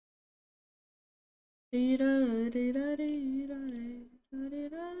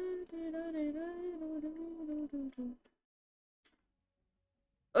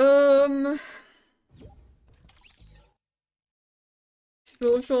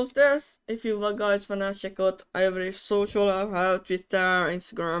 Socials, there's if you guys wanna check out every social I have, Twitter,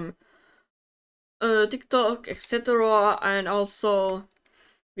 Instagram, TikTok, etc. And also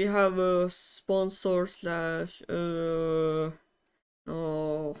we have a sponsor slash no,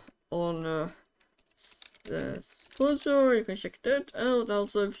 on sponsor. You can check that out.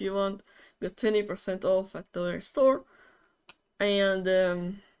 Also, if you want, get 20% off at their store. And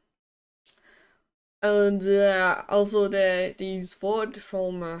also the VOD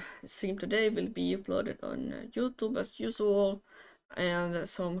from stream today will be uploaded on YouTube as usual, and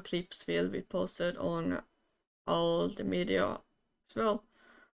some clips will be posted on all the media as well.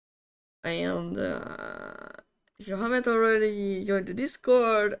 And if you haven't already joined the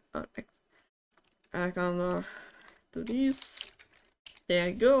Discord, I can do this. There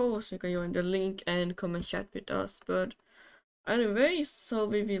you go, so you can join the link and come and chat with us. But anyway, so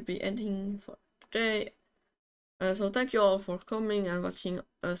we will be ending for today. So thank you all for coming and watching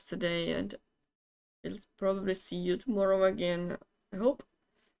us today, and we'll probably see you tomorrow again, I hope.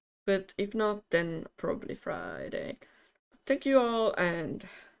 But if not, then probably Friday. Thank you all, and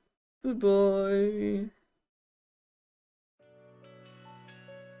goodbye.